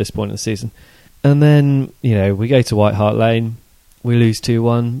positives at this point in the season. And then we go to White Hart Lane. We lose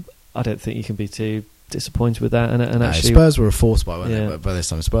 2-1. I don't think you can be too disappointed with that. And actually, Spurs were a force by this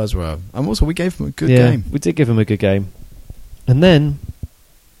time. Spurs were, and also we gave them a good game. We did give them a good game. And then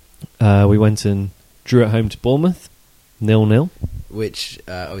we went and drew at home to Bournemouth, 0-0. Which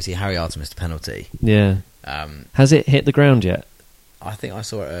obviously Harry Arter missed a penalty. Yeah. Has it hit the ground yet? I think I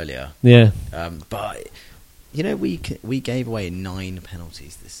saw it earlier. Yeah. But we gave away 9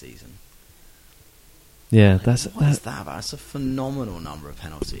 penalties this season. Yeah, that's a phenomenal number of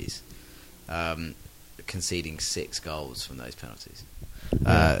penalties. conceding 6 goals from those penalties.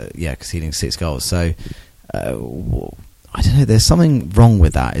 Conceding 6 goals. So I don't know. There's something wrong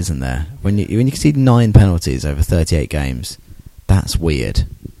with that, isn't there? When you concede 9 penalties over 38 games, that's weird.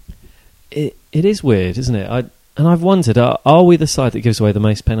 It is weird, isn't it? I've wondered, are we the side that gives away the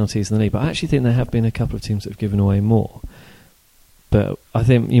most penalties in the league? But I actually think there have been a couple of teams that have given away more. But I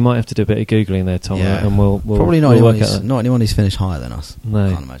think you might have to do a bit of Googling there, Tom, and we'll probably not anyone who's finished higher than us. No. I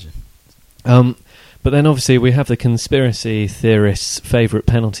can't imagine. But then obviously we have the conspiracy theorists' favourite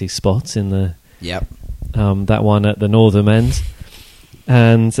penalty spot in the that one at the northern end.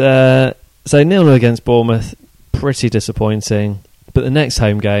 And so 0-0 against Bournemouth, pretty disappointing. But the next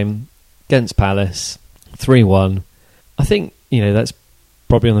home game against Palace, 3-1. I think, that's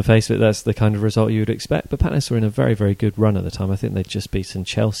probably on the face of it, that's the kind of result you would expect. But Palace were in a very, very good run at the time. I think they'd just beaten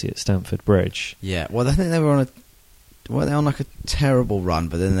Chelsea at Stamford Bridge. Yeah, well, I think they were on like a terrible run,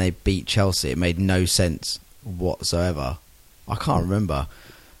 but then they beat Chelsea. It made no sense whatsoever. I can't remember.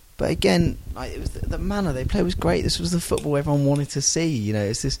 But again, it was the manner they played was great. This was the football everyone wanted to see.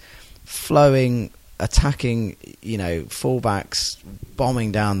 It's this flowing, attacking, fullbacks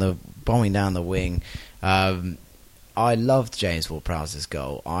bombing down the wing. I loved James Ward-Prowse's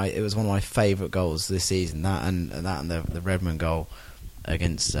goal. It was one of my favourite goals this season. That and the Redmond goal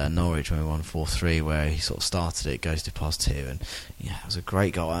against Norwich when we won 4-3, where he sort of started it, goes to pass 2, and it was a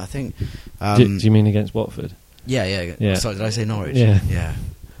great goal. I think. Do you mean against Watford? Yeah. Sorry, did I say Norwich? Yeah.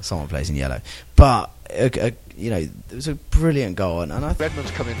 Someone plays in yellow, but it was a brilliant goal, and I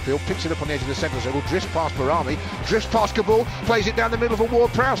Redmond's come in field, picks it up on the edge of the centre circle, drifts past Barami, drifts past Kabul, plays it down the middle for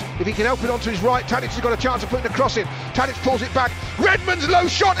Ward-Prowse. If he can help it onto his right, Tadic has got a chance of putting a cross in. Tadic pulls it back. Redmond's low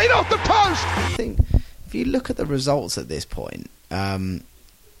shot in off the post. I think if you look at the results at this point,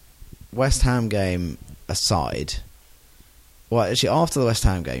 West Ham game aside, well, actually after the West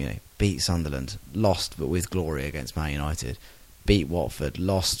Ham game, beat Sunderland, lost but with glory against Man United, beat Watford,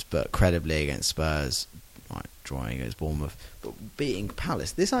 lost but credibly against Spurs, drawing against Bournemouth, but beating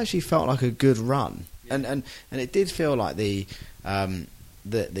Palace. This actually felt like a good run, and it did feel like the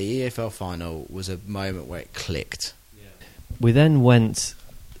EFL final was a moment where it clicked. We then went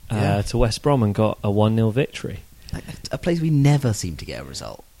to West Brom and got a 1-0 victory. A place we never seem to get a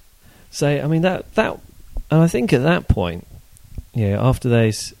result. So I mean that, and I think at that point, after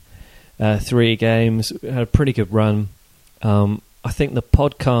those 3 games, we had a pretty good run. I think the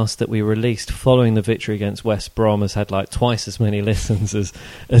podcast that we released following the victory against West Brom has had like twice as many listens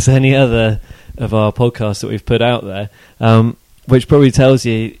as any other of our podcasts that we've put out there, which probably tells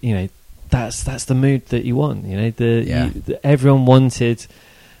you, that's the mood that you want. Everyone wanted,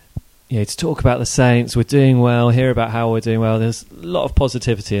 to talk about the Saints. We're doing well. Hear about how we're doing well. There's a lot of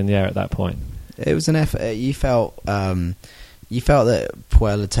positivity in the air at that point. It was an effort. You felt that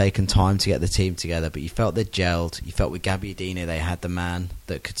Puel had taken time to get the team together, but you felt they gelled. You felt with Gabbiadini they had the man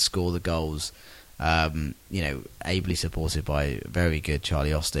that could score the goals. Ably supported by very good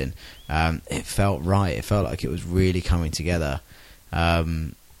Charlie Austin. It felt right. It felt like it was really coming together,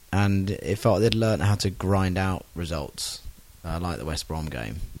 and it felt they'd learned how to grind out results, like the West Brom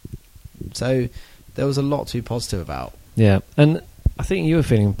game. So there was a lot to be positive about. Yeah, and I think you were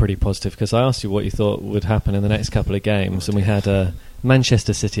feeling pretty positive because I asked you what you thought would happen in the next couple of games, and we had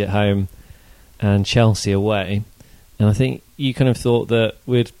Manchester City at home and Chelsea away, and I think you kind of thought that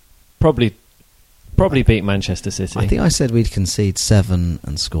we'd probably beat Manchester City. I think I said we'd concede 7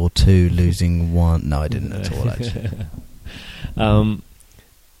 and score 2, losing 1. No, I didn't at all, actually.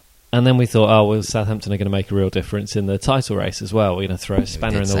 And then we thought, Southampton are going to make a real difference in the title race as well. We're going to throw a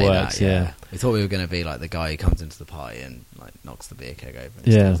spanner in the works. That. We thought we were going to be like the guy who comes into the party and knocks the beer keg over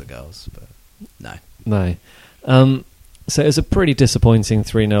and steals the girls, but no. So it was a pretty disappointing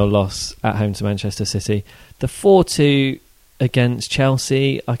 3-0 loss at home to Manchester City. The 4-2 against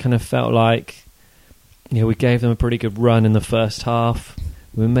Chelsea, I kind of felt like we gave them a pretty good run in the first half.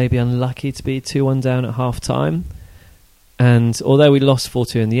 We were maybe unlucky to be 2-1 down at half time. And although we lost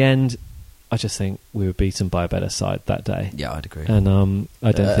 4-2 in the end, I just think we were beaten by a better side that day. Yeah, I'd agree. And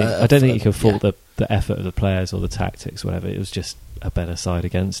I don't think you can fault the effort of the players or the tactics, whatever. It was just a better side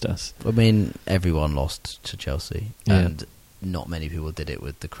against us. I mean, everyone lost to Chelsea, and not many people did it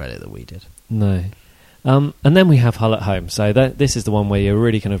with the credit that we did. No. And then we have Hull at home. So this is the one where you're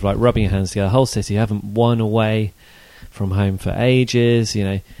really kind of like rubbing your hands together. Hull City haven't won away from home for ages,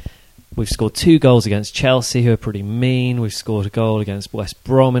 We've scored 2 goals against Chelsea, who are pretty mean. We've scored a goal against West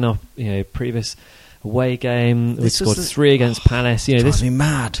Brom in our previous away game. We've scored 3 against Palace. This drives me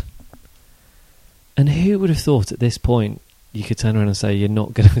mad. And who would have thought at this point you could turn around and say you're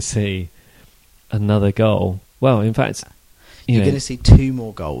not going to see another goal? Well, in fact, You're going to see 2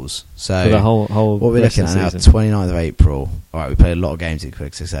 more goals. So For the whole what we're rest looking of at the now, season. 29th of April. All right, we played a lot of games in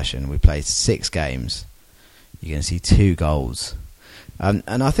quick succession. We played 6 games. You're going to see 2 goals. And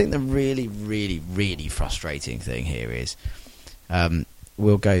I think the really, really, really frustrating thing here is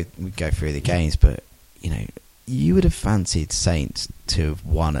we'll go through the games, but you would have fancied Saints to have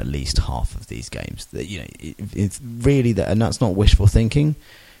won at least half of these games. That it's really that, and that's not wishful thinking.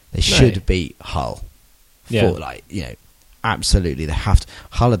 They should beat Hull. Yeah. Absolutely, they have to.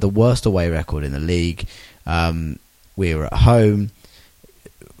 Hull had the worst away record in the league. We were at home.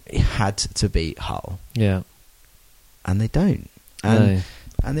 It had to beat Hull. Yeah. And they don't. And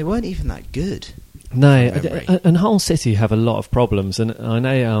they weren't even that good. No, Memory. and Hull City have a lot of problems, and I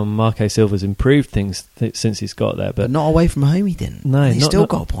know Marco Silva's improved things since he's got there, But not away from home, he didn't. no, And he not, still not-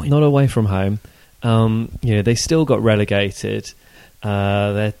 got a point. Not away from home. They still got relegated.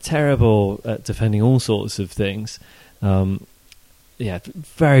 They're terrible at defending all sorts of things.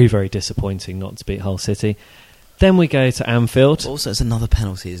 Very, very disappointing not to beat Hull City. Then we go to Anfield. Also, it's another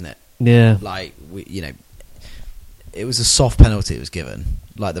penalty, isn't it? Yeah, It was a soft penalty it was given,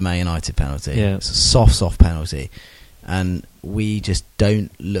 like the Man United penalty. Yeah. It's a soft penalty. And we just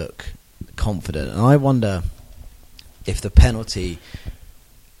don't look confident. And I wonder if the penalty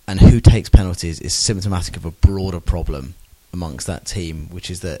and who takes penalties is symptomatic of a broader problem amongst that team,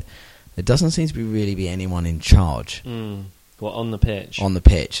 which is that there doesn't seem to really be anyone in charge What, on the pitch? on the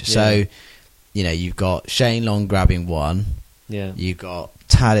pitch. Yeah. So, you've got Shane Long grabbing one, Yeah. you've got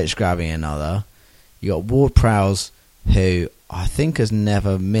Tadic grabbing another, you've got Ward-Prowse, who I think has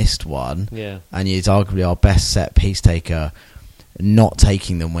never missed one, Yeah. and he's arguably our best set piece taker, not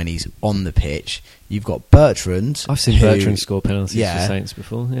taking them when he's on the pitch. You've got Bertrand. I've seen Bertrand score penalties Yeah. for Saints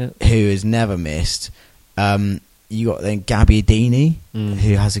before. Yeah. Who has never missed. You got then Gabbiadini,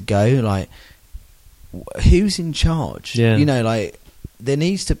 who has a go. Who's in charge? Yeah. There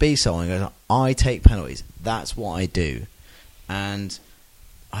needs to be someone who goes, I take penalties. That's what I do. And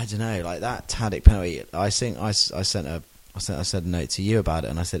I don't know, that Tadic penalty. I think I sent a note to you about it,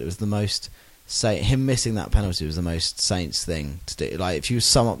 and I said it was the most. Him missing that penalty was the most Saints thing to do. If you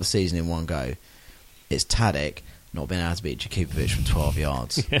sum up the season in one go, it's Tadic not being able to beat Jakubovic from 12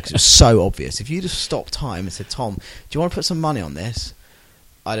 yards. Because it was so obvious. If you'd have stopped time and said, Tom, do you want to put some money on this?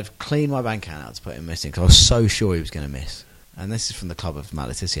 I'd have cleaned my bank account out to put him missing, because I was so sure he was going to miss. And this is from the club of Matt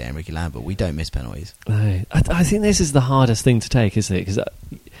Le Tissier and Ricky Lambert. We don't miss penalties. No, I think this is the hardest thing to take, isn't it? Because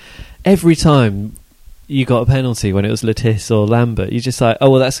every time you got a penalty when it was Lettice or Lambert, you're just like, oh,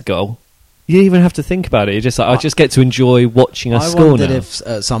 well, that's a goal. You don't even have to think about it. You're just like, I just get to enjoy watching us score now. I wondered if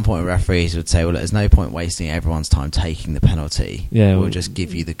at some point referees would say, well, there's no point wasting everyone's time taking the penalty. Yeah, we'll just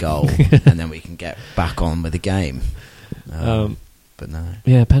give you the goal and then we can get back on with the game. But no.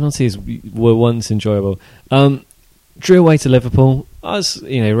 Yeah, penalties were once enjoyable. Drew away to Liverpool. I was,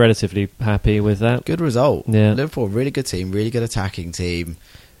 relatively happy with that. Good result. Yeah. Liverpool, really good team, really good attacking team.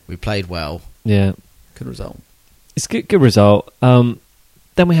 We played well. Yeah. Good result. It's good result.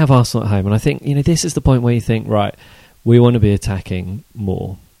 Then we have Arsenal at home, and I think this is the point where you think, right, we want to be attacking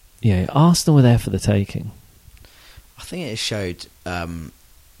more. Arsenal were there for the taking. I think it showed, and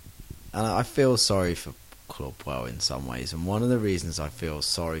I feel sorry for Clubwell in some ways, and one of the reasons I feel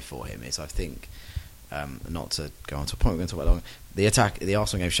sorry for him is I think, not to go on to a point we're going to talk about long, the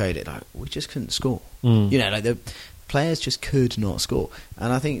Arsenal game showed it, we just couldn't score. The players just could not score.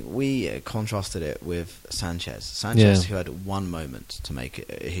 And I think we contrasted it with Sanchez. Who had one moment to make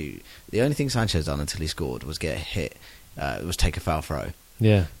it. The only thing Sanchez done until he scored was get hit, was take a foul throw.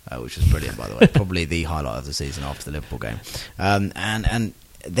 Yeah. Which was brilliant, by the way. Probably the highlight of the season after the Liverpool game. And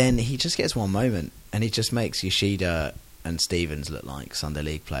then he just gets one moment, and he just makes Yoshida and Stevens look like Sunday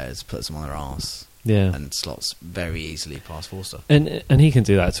League players, puts them on their arse. Yeah. And slots very easily past Forster. And he can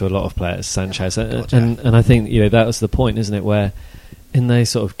do that to a lot of players, Sanchez. God, and I think that was the point, isn't it? Where in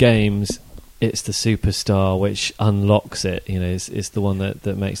those sort of games, it's the superstar which unlocks it. Is the one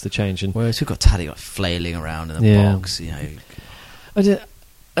that makes the change. And whereas we've got Taddy flailing around in the box.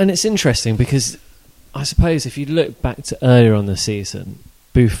 And it's interesting because I suppose if you look back to earlier on the season,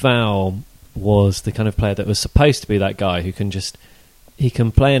 Buffal was the kind of player that was supposed to be that guy who can just. He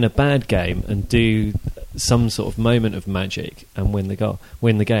can play in a bad game and do some sort of moment of magic and win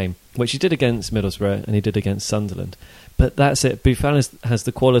the game, which he did against Middlesbrough and he did against Sunderland. But that's it. Buffon has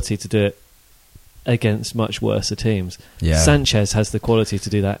the quality to do it against much worse teams. Yeah. Sanchez has the quality to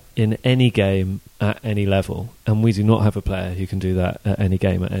do that in any game at any level, and we do not have a player who can do that at any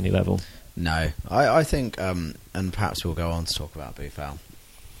game at any level. No, I think, and perhaps we'll go on to talk about Buffon.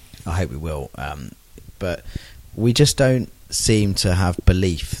 I hope we will. But we just don't seem to have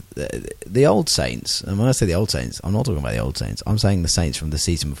belief. The old Saints, and when I say the old Saints, I'm not talking about the old Saints. I'm saying the Saints from the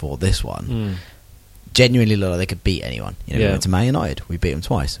season before this one. Genuinely look like they could beat anyone. You know, we went to Man United, we beat them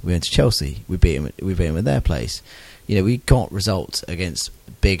twice. We went to Chelsea, we beat them at their place. You know, we got results against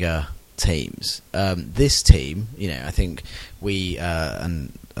bigger teams. This team, you know, I think we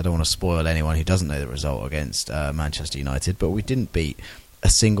and I don't want to spoil anyone who doesn't know the result against Manchester United, but we didn't beat a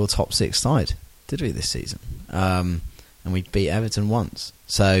single top 6 side, did we, this season? And we beat Everton once.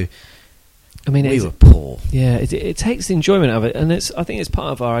 So, I mean, we were poor. Yeah, it takes the enjoyment of it, and I think it's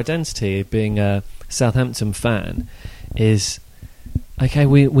part of our identity being a Southampton fan. Is okay.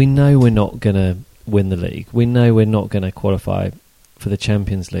 We know we're not going to win the league. We know we're not going to qualify for the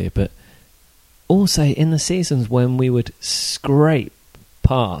Champions League. But also in the seasons when we would scrape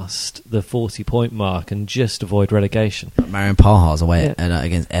past the 40-point mark and just avoid relegation, Marion Parhar's away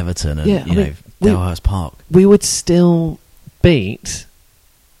against Everton, and Selhurst Park, we would still beat,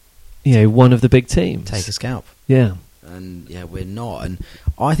 one of the big teams. Take a scalp. Yeah. And we're not. And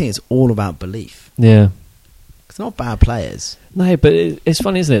I think it's all about belief. Yeah. It's not bad players. No, but it's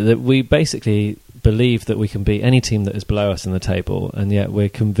funny, isn't it, that we basically believe that we can beat any team that is below us in the table, and yet we're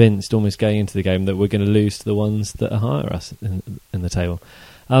convinced almost going into the game that we're going to lose to the ones that are higher us in the table.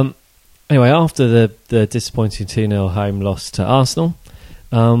 Anyway, after the disappointing 2-0 home loss to Arsenal,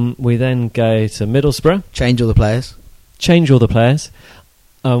 we then go to Middlesbrough. Change all the players.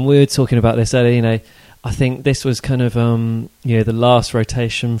 We were talking about this earlier. I think this was kind of the last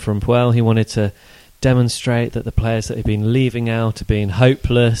rotation from Puel. He wanted to demonstrate that the players that had been leaving out had been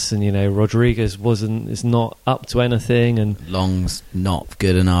hopeless, and Rodriguez is not up to anything, and Long's not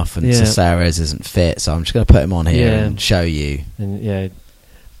good enough, and Caceres isn't fit. So I'm just going to put him on here and show you.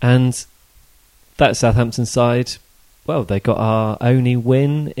 And that Southampton side, well, they got our only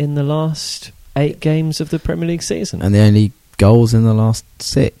win in the last 8 games of the Premier League season, and the only goals in the last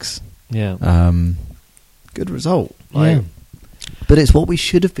 6. Yeah. Good result. Yeah. But it's what we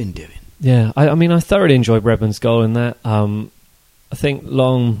should have been doing. Yeah. I mean, I thoroughly enjoyed Redmond's goal in that. I think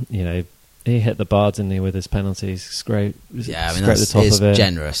Long, he hit the bar, didn't he, with his penalties. Scraped the top of it.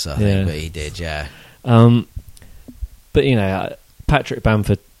 Generous, I think, but he did, yeah. But, Patrick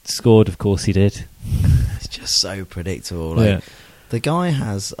Bamford scored, of course he did. It's just so predictable. The guy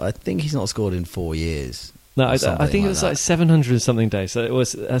I think he's not scored in 4 years. No, I think it was like 700 and something days. So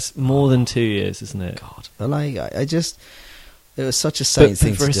that's more than 2 years, isn't it? God, it was such a Saints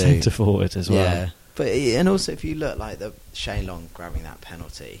thing to do. For a centre forward as well. Yeah, but and also if you look like the Shane Long grabbing that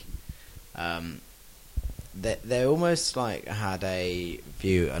penalty, they almost like had a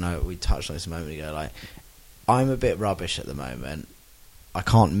view. I know we touched on this a moment ago. Like, I'm a bit rubbish at the moment. I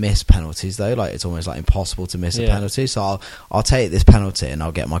can't miss penalties though. Like, it's almost like impossible to miss a penalty. So I'll take this penalty and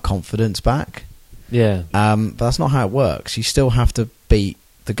I'll get my confidence back. Yeah. But that's not how it works. You still have to beat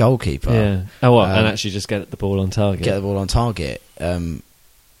the goalkeeper. Yeah. Oh, what? And actually just get the ball on target. Get the ball on target. And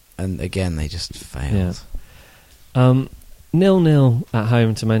again, they just failed. Yeah. 0-0 at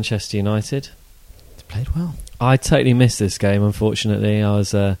home to Manchester United. They played well. I totally missed this game, unfortunately. I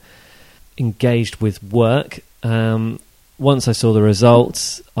was engaged with work. Once I saw the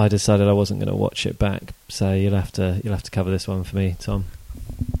results, I decided I wasn't going to watch it back. So you'll have to cover this one for me, Tom.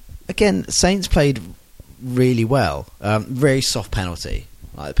 Again, Saints played really well. Very soft penalty.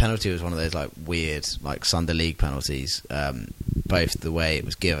 Like, the penalty was one of those like weird, like Sunday League penalties. Both the way it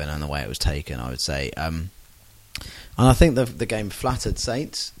was given and the way it was taken, I would say. And I think the game flattered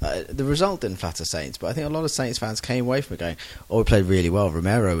Saints. The result didn't flatter Saints, but I think a lot of Saints fans came away from it going, "Oh, we played really well.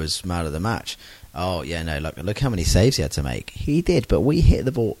 Romero was man of the match." Oh yeah, no, look how many saves he had to make. He did, but we hit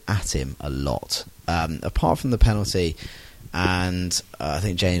the ball at him a lot. Apart from the penalty. And I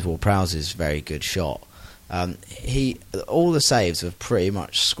think James Ward-Prowse's very good shot. All the saves were pretty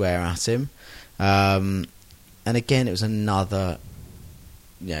much square at him. And again, it was another,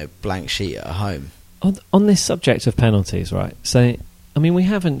 blank sheet at home. On this subject of penalties, right? So, I mean, we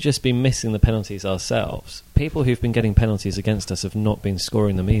haven't just been missing the penalties ourselves. People who've been getting penalties against us have not been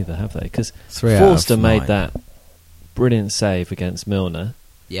scoring them either, have they? Because Forster made that brilliant save against Milner.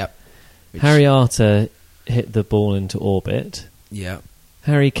 Yep. Harry Arter hit the ball into orbit. Yeah.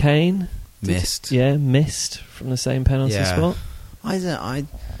 Harry Kane missed. Missed from the same penalty spot.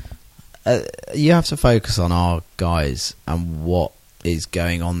 You have to focus on our guys and what is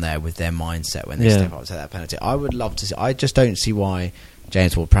going on there with their mindset when they step up to that penalty. I would love to see. I just don't see why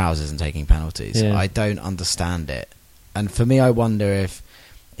James Ward-Prowse isn't taking penalties. I don't understand it. And for me, I wonder if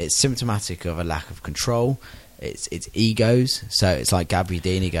it's symptomatic of a lack of control. It's egos. So it's like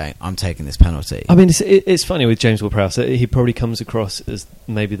Gabbiadini going, I'm taking this penalty. I mean, it's funny with James Ward-Prowse. He probably comes across as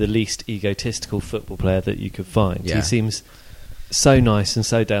maybe the least egotistical football player that you could find. Yeah. He seems so nice and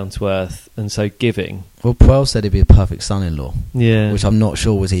so down to earth and so giving. Well, Puel said he'd be a perfect son-in-law. Yeah. Which I'm not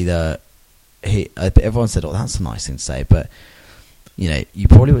sure was either... everyone said, oh, that's a nice thing to say, but you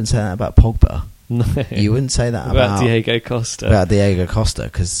probably wouldn't say that about Pogba. No. You wouldn't say that about Diego Costa. About Diego Costa,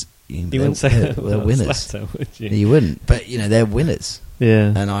 because you wouldn't say that they're winners. Zlatan, would you? You wouldn't, but they're winners.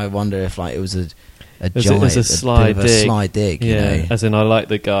 Yeah. And I wonder if it was a It jibe, was a sly bit of a dig. sly dig. Yeah, as in I like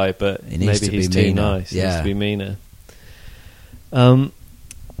the guy, but He needs maybe to he's be too meaner. nice. He needs Yeah. to be meaner.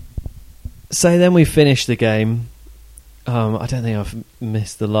 So then we finished the game. I don't think I've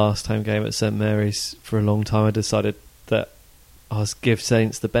missed the last home game at St Mary's for a long time. I decided that I was give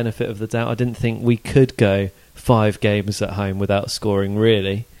Saints the benefit of the doubt. I didn't think we could go 5 games at home without scoring,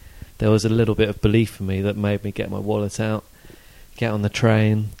 really. There was a little bit of belief in me that made me get my wallet out, get on the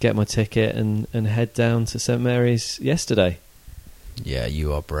train, get my ticket and head down to St Mary's yesterday. Yeah,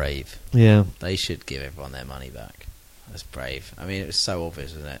 you are brave. Yeah. They should give everyone their money back. That's brave. I mean, it was so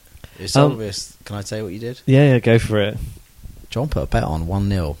obvious, wasn't it? It was so obvious. Can I tell you what you did? Yeah, go for it. John put a bet on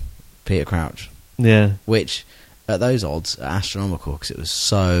 1-0 Peter Crouch, Yeah. which at those odds are astronomical because it was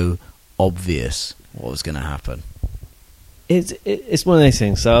so obvious what was going to happen. It's one of those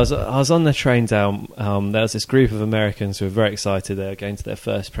things. So I was on the train down. There was this group of Americans who were very excited. They were going to their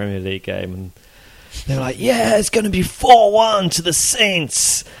first Premier League game, and they were like, "Yeah, it's going to be 4-1 to the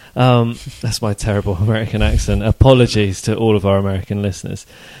Saints." That's my terrible American accent. Apologies to all of our American listeners,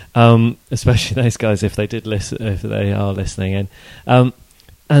 especially those guys if they did listen, if they are listening in.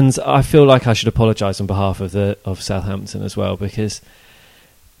 And I feel like I should apologise on behalf of Southampton as well, because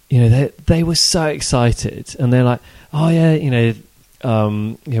they were so excited, and they're like, "Oh yeah,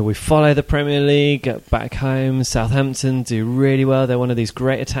 we follow the Premier League, get back home. Southampton do really well. They're one of these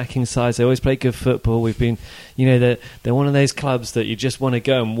great attacking sides. They always play good football. We've been, they're one of those clubs that you just want to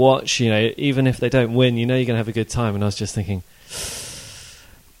go and watch. Even if they don't win, you're going to have a good time." And I was just thinking,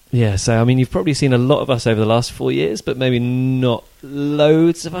 yeah. So I mean, you've probably seen a lot of us over the last 4 years, but maybe not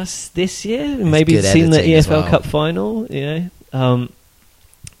loads of us this year. Maybe good seen the editing as EFL well. Cup final,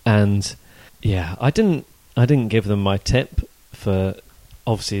 and yeah, I didn't give them my tip for,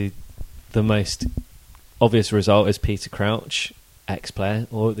 obviously, the most obvious result is Peter Crouch, ex-player,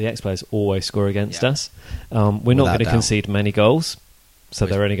 or the ex-players always score against us. We're not Without going to doubt. concede many goals, so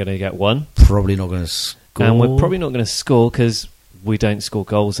they're only going to get 1. Probably not going to score. And we're probably not going to score because we don't score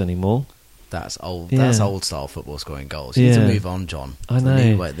goals anymore. That's old. Yeah. That's old style football, scoring goals. You need Yeah. to move on, John. I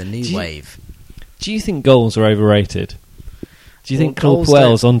know. The new wave. Do you think goals are overrated? Do you think Claude goals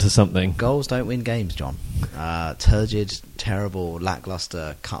Puel's onto something? Goals don't win games, John. Turgid, terrible,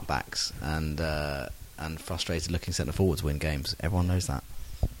 lackluster cutbacks and frustrated-looking centre forwards win games. Everyone knows that.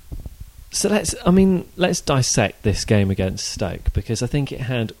 So let's dissect this game against Stoke, because I think it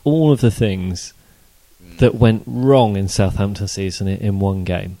had all of the things that went wrong in Southampton's season in one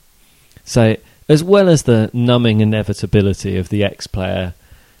game. So as well as the numbing inevitability of the ex-player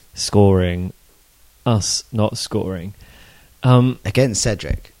scoring, us not scoring, Against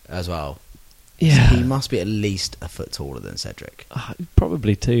Cedric as well. yeah, He must be at least a foot taller than Cedric.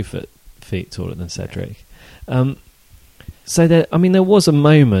 probably 2 feet taller than Cedric. So there was a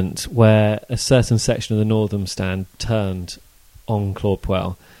moment where a certain section of the Northern stand turned on Claude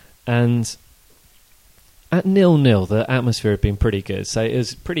Puel, and at 0-0 the atmosphere had been pretty good. So it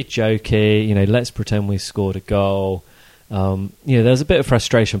was pretty jokey. Let's pretend we scored a goal. There was a bit of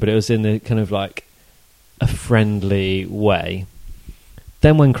frustration, but it was in the kind of like a friendly way.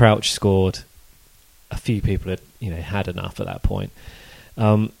 Then when Crouch scored, a few people had had enough at that point.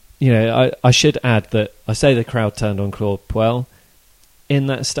 I should add that I say the crowd turned on Claude Puel. In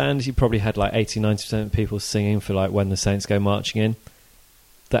that stand, you probably had like 80-90% of people singing for like When the Saints Go Marching In.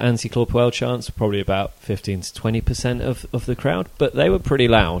 The anti-Claude Puel chants were probably about 15 to 20% of the crowd, but they were pretty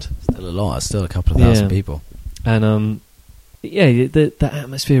loud. Still a lot. Still a couple of thousand people. And the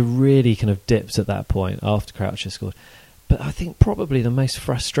atmosphere really kind of dipped at that point after Crouch had scored. But I think probably the most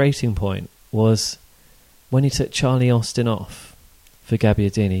frustrating point was when he took Charlie Austin off for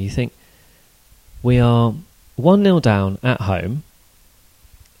Gabbiadini. You think, we are 1-0 down at home.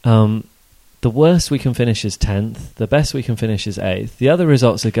 The worst we can finish is 10th. The best we can finish is 8th. The other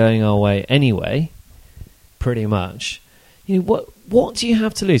results are going our way anyway, pretty much. What do you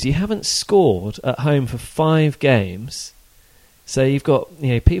have to lose? You haven't scored at home for 5 games. So you've got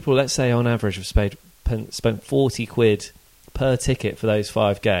people, let's say on average, have spent 40 quid per ticket for those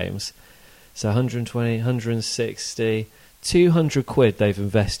 5 games. So 120, 160 £200 they've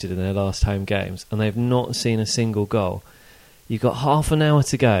invested in their last home games, and they've not seen a single goal. You've got half an hour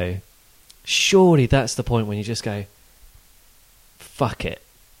to go. Surely that's the point when you just go, fuck it.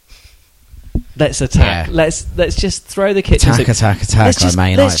 Let's attack. Yeah. Let's just throw the kitchen. Attack.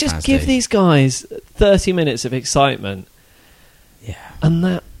 Let's just give these guys 30 minutes of excitement. Yeah. And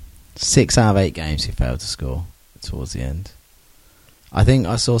that 6 out of 8 games he failed to score towards the end. I think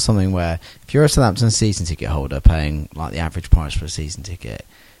I saw something where if you're a Southampton season ticket holder paying like the average price for a season ticket,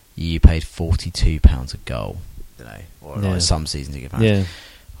 you paid £42 a goal, or like some season ticket fans. Yeah.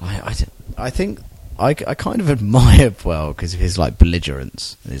 I think I kind of admire well because of his like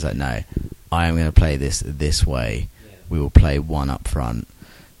belligerence. And he's like, no, I am going to play this way. Yeah. We will play one up front.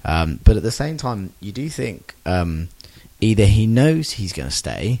 But at the same time, you do think either he knows he's going to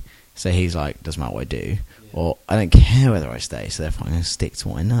stay, so he's like, doesn't matter what I do, or I don't care whether I stay, so therefore I'm going to stick to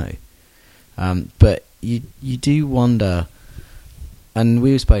what I know. But you do wonder, and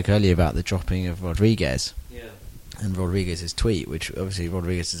we spoke earlier about the dropping of Rodriguez. And Rodriguez's tweet, which obviously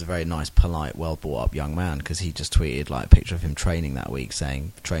Rodriguez is a very nice, polite, well-brought-up young man, because he just tweeted like a picture of him training that week,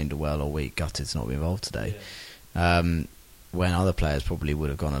 saying trained well all week, gutted to not be involved today. Yeah. When other players probably would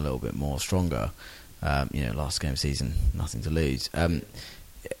have gone a little bit more stronger. Last game of season, nothing to lose.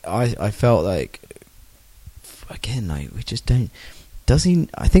 I felt like, again, like we just don't. Does he?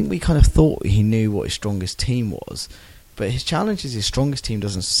 I think we kind of thought he knew what his strongest team was, but his challenge is his strongest team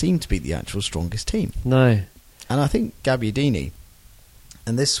doesn't seem to be the actual strongest team. No. And I think Gabbiadini,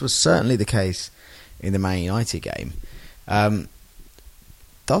 and this was certainly the case in the Man United game,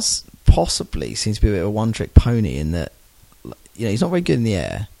 does possibly seem to be a bit of a one-trick pony in that, he's not very good in the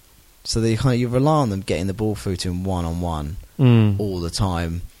air, so you rely on them getting the ball through to him one-on-one all the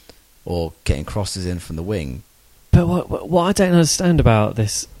time, or getting crosses in from the wing. But what I don't understand about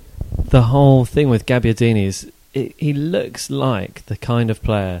this, the whole thing with Gabbiadini is he looks like the kind of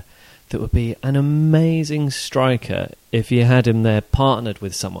player that would be an amazing striker if you had him there partnered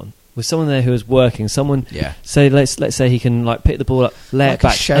with someone there who is working. Someone, say let's say he can like pick the ball up, lay it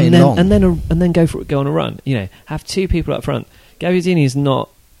back, and then go on a run. Have two people up front. Gabbiadini is not,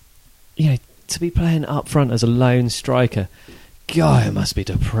 to be playing up front as a lone striker. God, it must be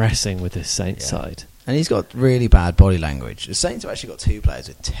depressing with this Saints side. And he's got really bad body language. The Saints have actually got two players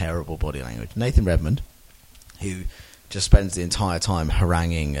with terrible body language. Nathan Redmond, who just spends the entire time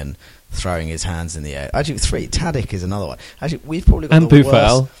haranguing and throwing his hands in the air. Actually, 3. Tadic is another one. Actually, we've probably got the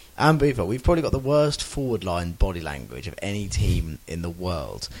worst. And Buffal. We've probably got the worst forward line body language of any team in the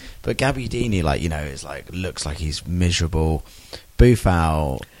world. But Gabbiadini, looks like he's miserable.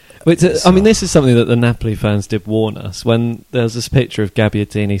 Buffal. This is something that the Napoli fans did warn us when there was this picture of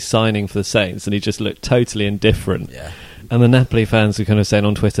Gabbiadini signing for the Saints, and he just looked totally indifferent. Yeah. And the Napoli fans were kind of saying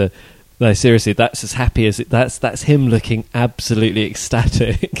on Twitter, no, seriously, that's as happy as that's him looking absolutely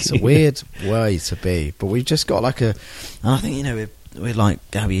ecstatic. It's a weird way to be, but we've just got and I think we're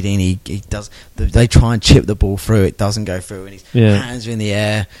like Gabbiadini. He does. They try and chip the ball through, it doesn't go through, and his hands are in the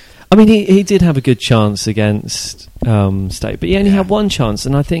air. I mean, he did have a good chance against State, but he only had one chance,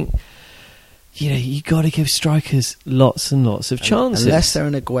 and I think you got to give strikers lots and lots of chances. Unless they're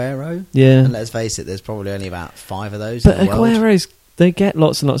an Aguero, and let's face it, there's probably only about 5 of those. But in the Aguero's. They get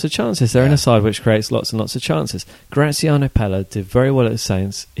lots and lots of chances. They're in a side which creates lots and lots of chances. Graziano Pella did very well at the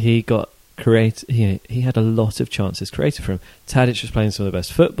Saints. He got he had a lot of chances created for him. Tadic was playing some of the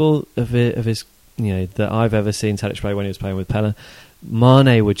best football of his that I've ever seen Tadic play when he was playing with Pella.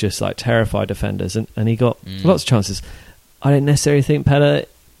 Mane would just terrify defenders, and he got lots of chances. I don't necessarily think Pella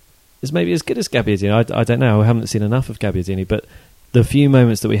is maybe as good as Gabbiadini. I don't know. I haven't seen enough of Gabbiadini, but the few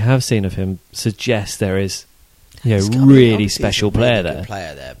moments that we have seen of him suggest there is really special player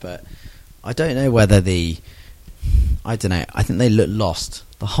there. But I don't know whether I think they look lost.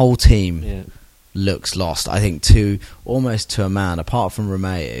 The whole team looks lost. I think almost to a man, apart from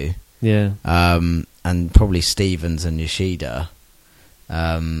Romeu, and probably Stevens and Yoshida,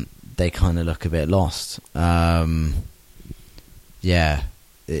 they kind of look a bit lost.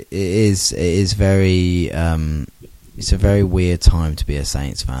 It is very. It's a very weird time to be a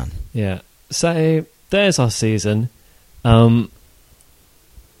Saints fan. Yeah. So there's our season. I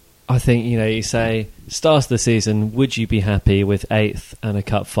think, you say, start of the season, would you be happy with 8th and a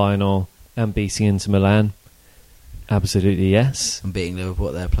cup final and beating Inter Milan? Absolutely yes. And beating Liverpool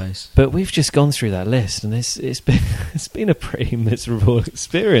at their place. But we've just gone through that list, and it's been a pretty miserable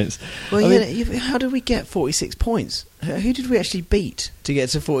experience. Well, how did we get 46 points? Who did we actually beat to get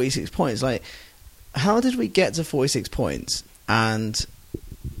to 46 points? How did we get to 46 points and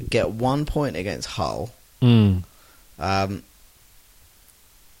get 1 point against Hull? How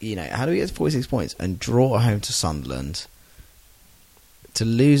do we get to 46 points and draw at home to Sunderland, to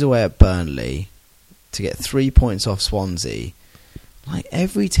lose away at Burnley, to get 3 points off Swansea, like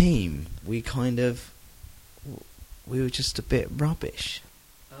every team, we were just a bit rubbish.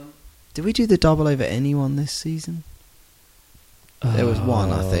 Did we do the double over anyone this season? There was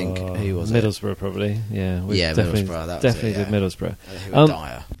one, I think. Who was it? Middlesbrough, probably. Yeah, Middlesbrough. That was definitely it, did Middlesbrough. Who were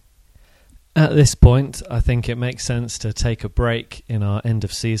dire. At this point, I think it makes sense to take a break in our end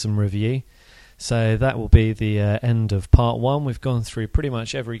of season review. So that will be the end of part 1. We've gone through pretty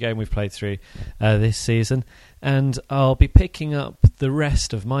much every game we've played through this season, and I'll be picking up the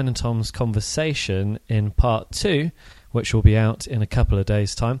rest of mine and Tom's conversation in part 2, which will be out in a couple of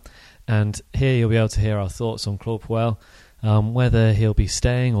days' time. And here you'll be able to hear our thoughts on Claude Puel, whether he'll be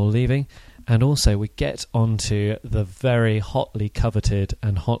staying or leaving. And also we get onto the very hotly coveted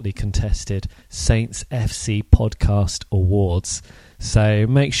and hotly contested Saints FC Podcast Awards. So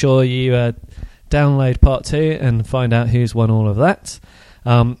make sure you download part 2 and find out who's won all of that.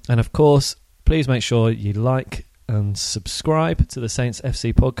 And of course, please make sure you like and subscribe to the Saints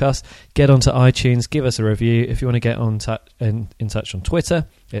FC podcast. Get onto iTunes, give us a review. If you want to get in touch on Twitter,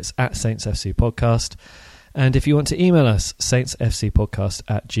 it's at Saints FC Podcast. And if you want to email us,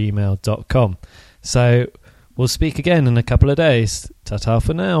 saintsfcpodcast@gmail.com. So we'll speak again in a couple of days. Ta-ta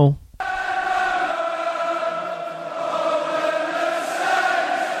for now.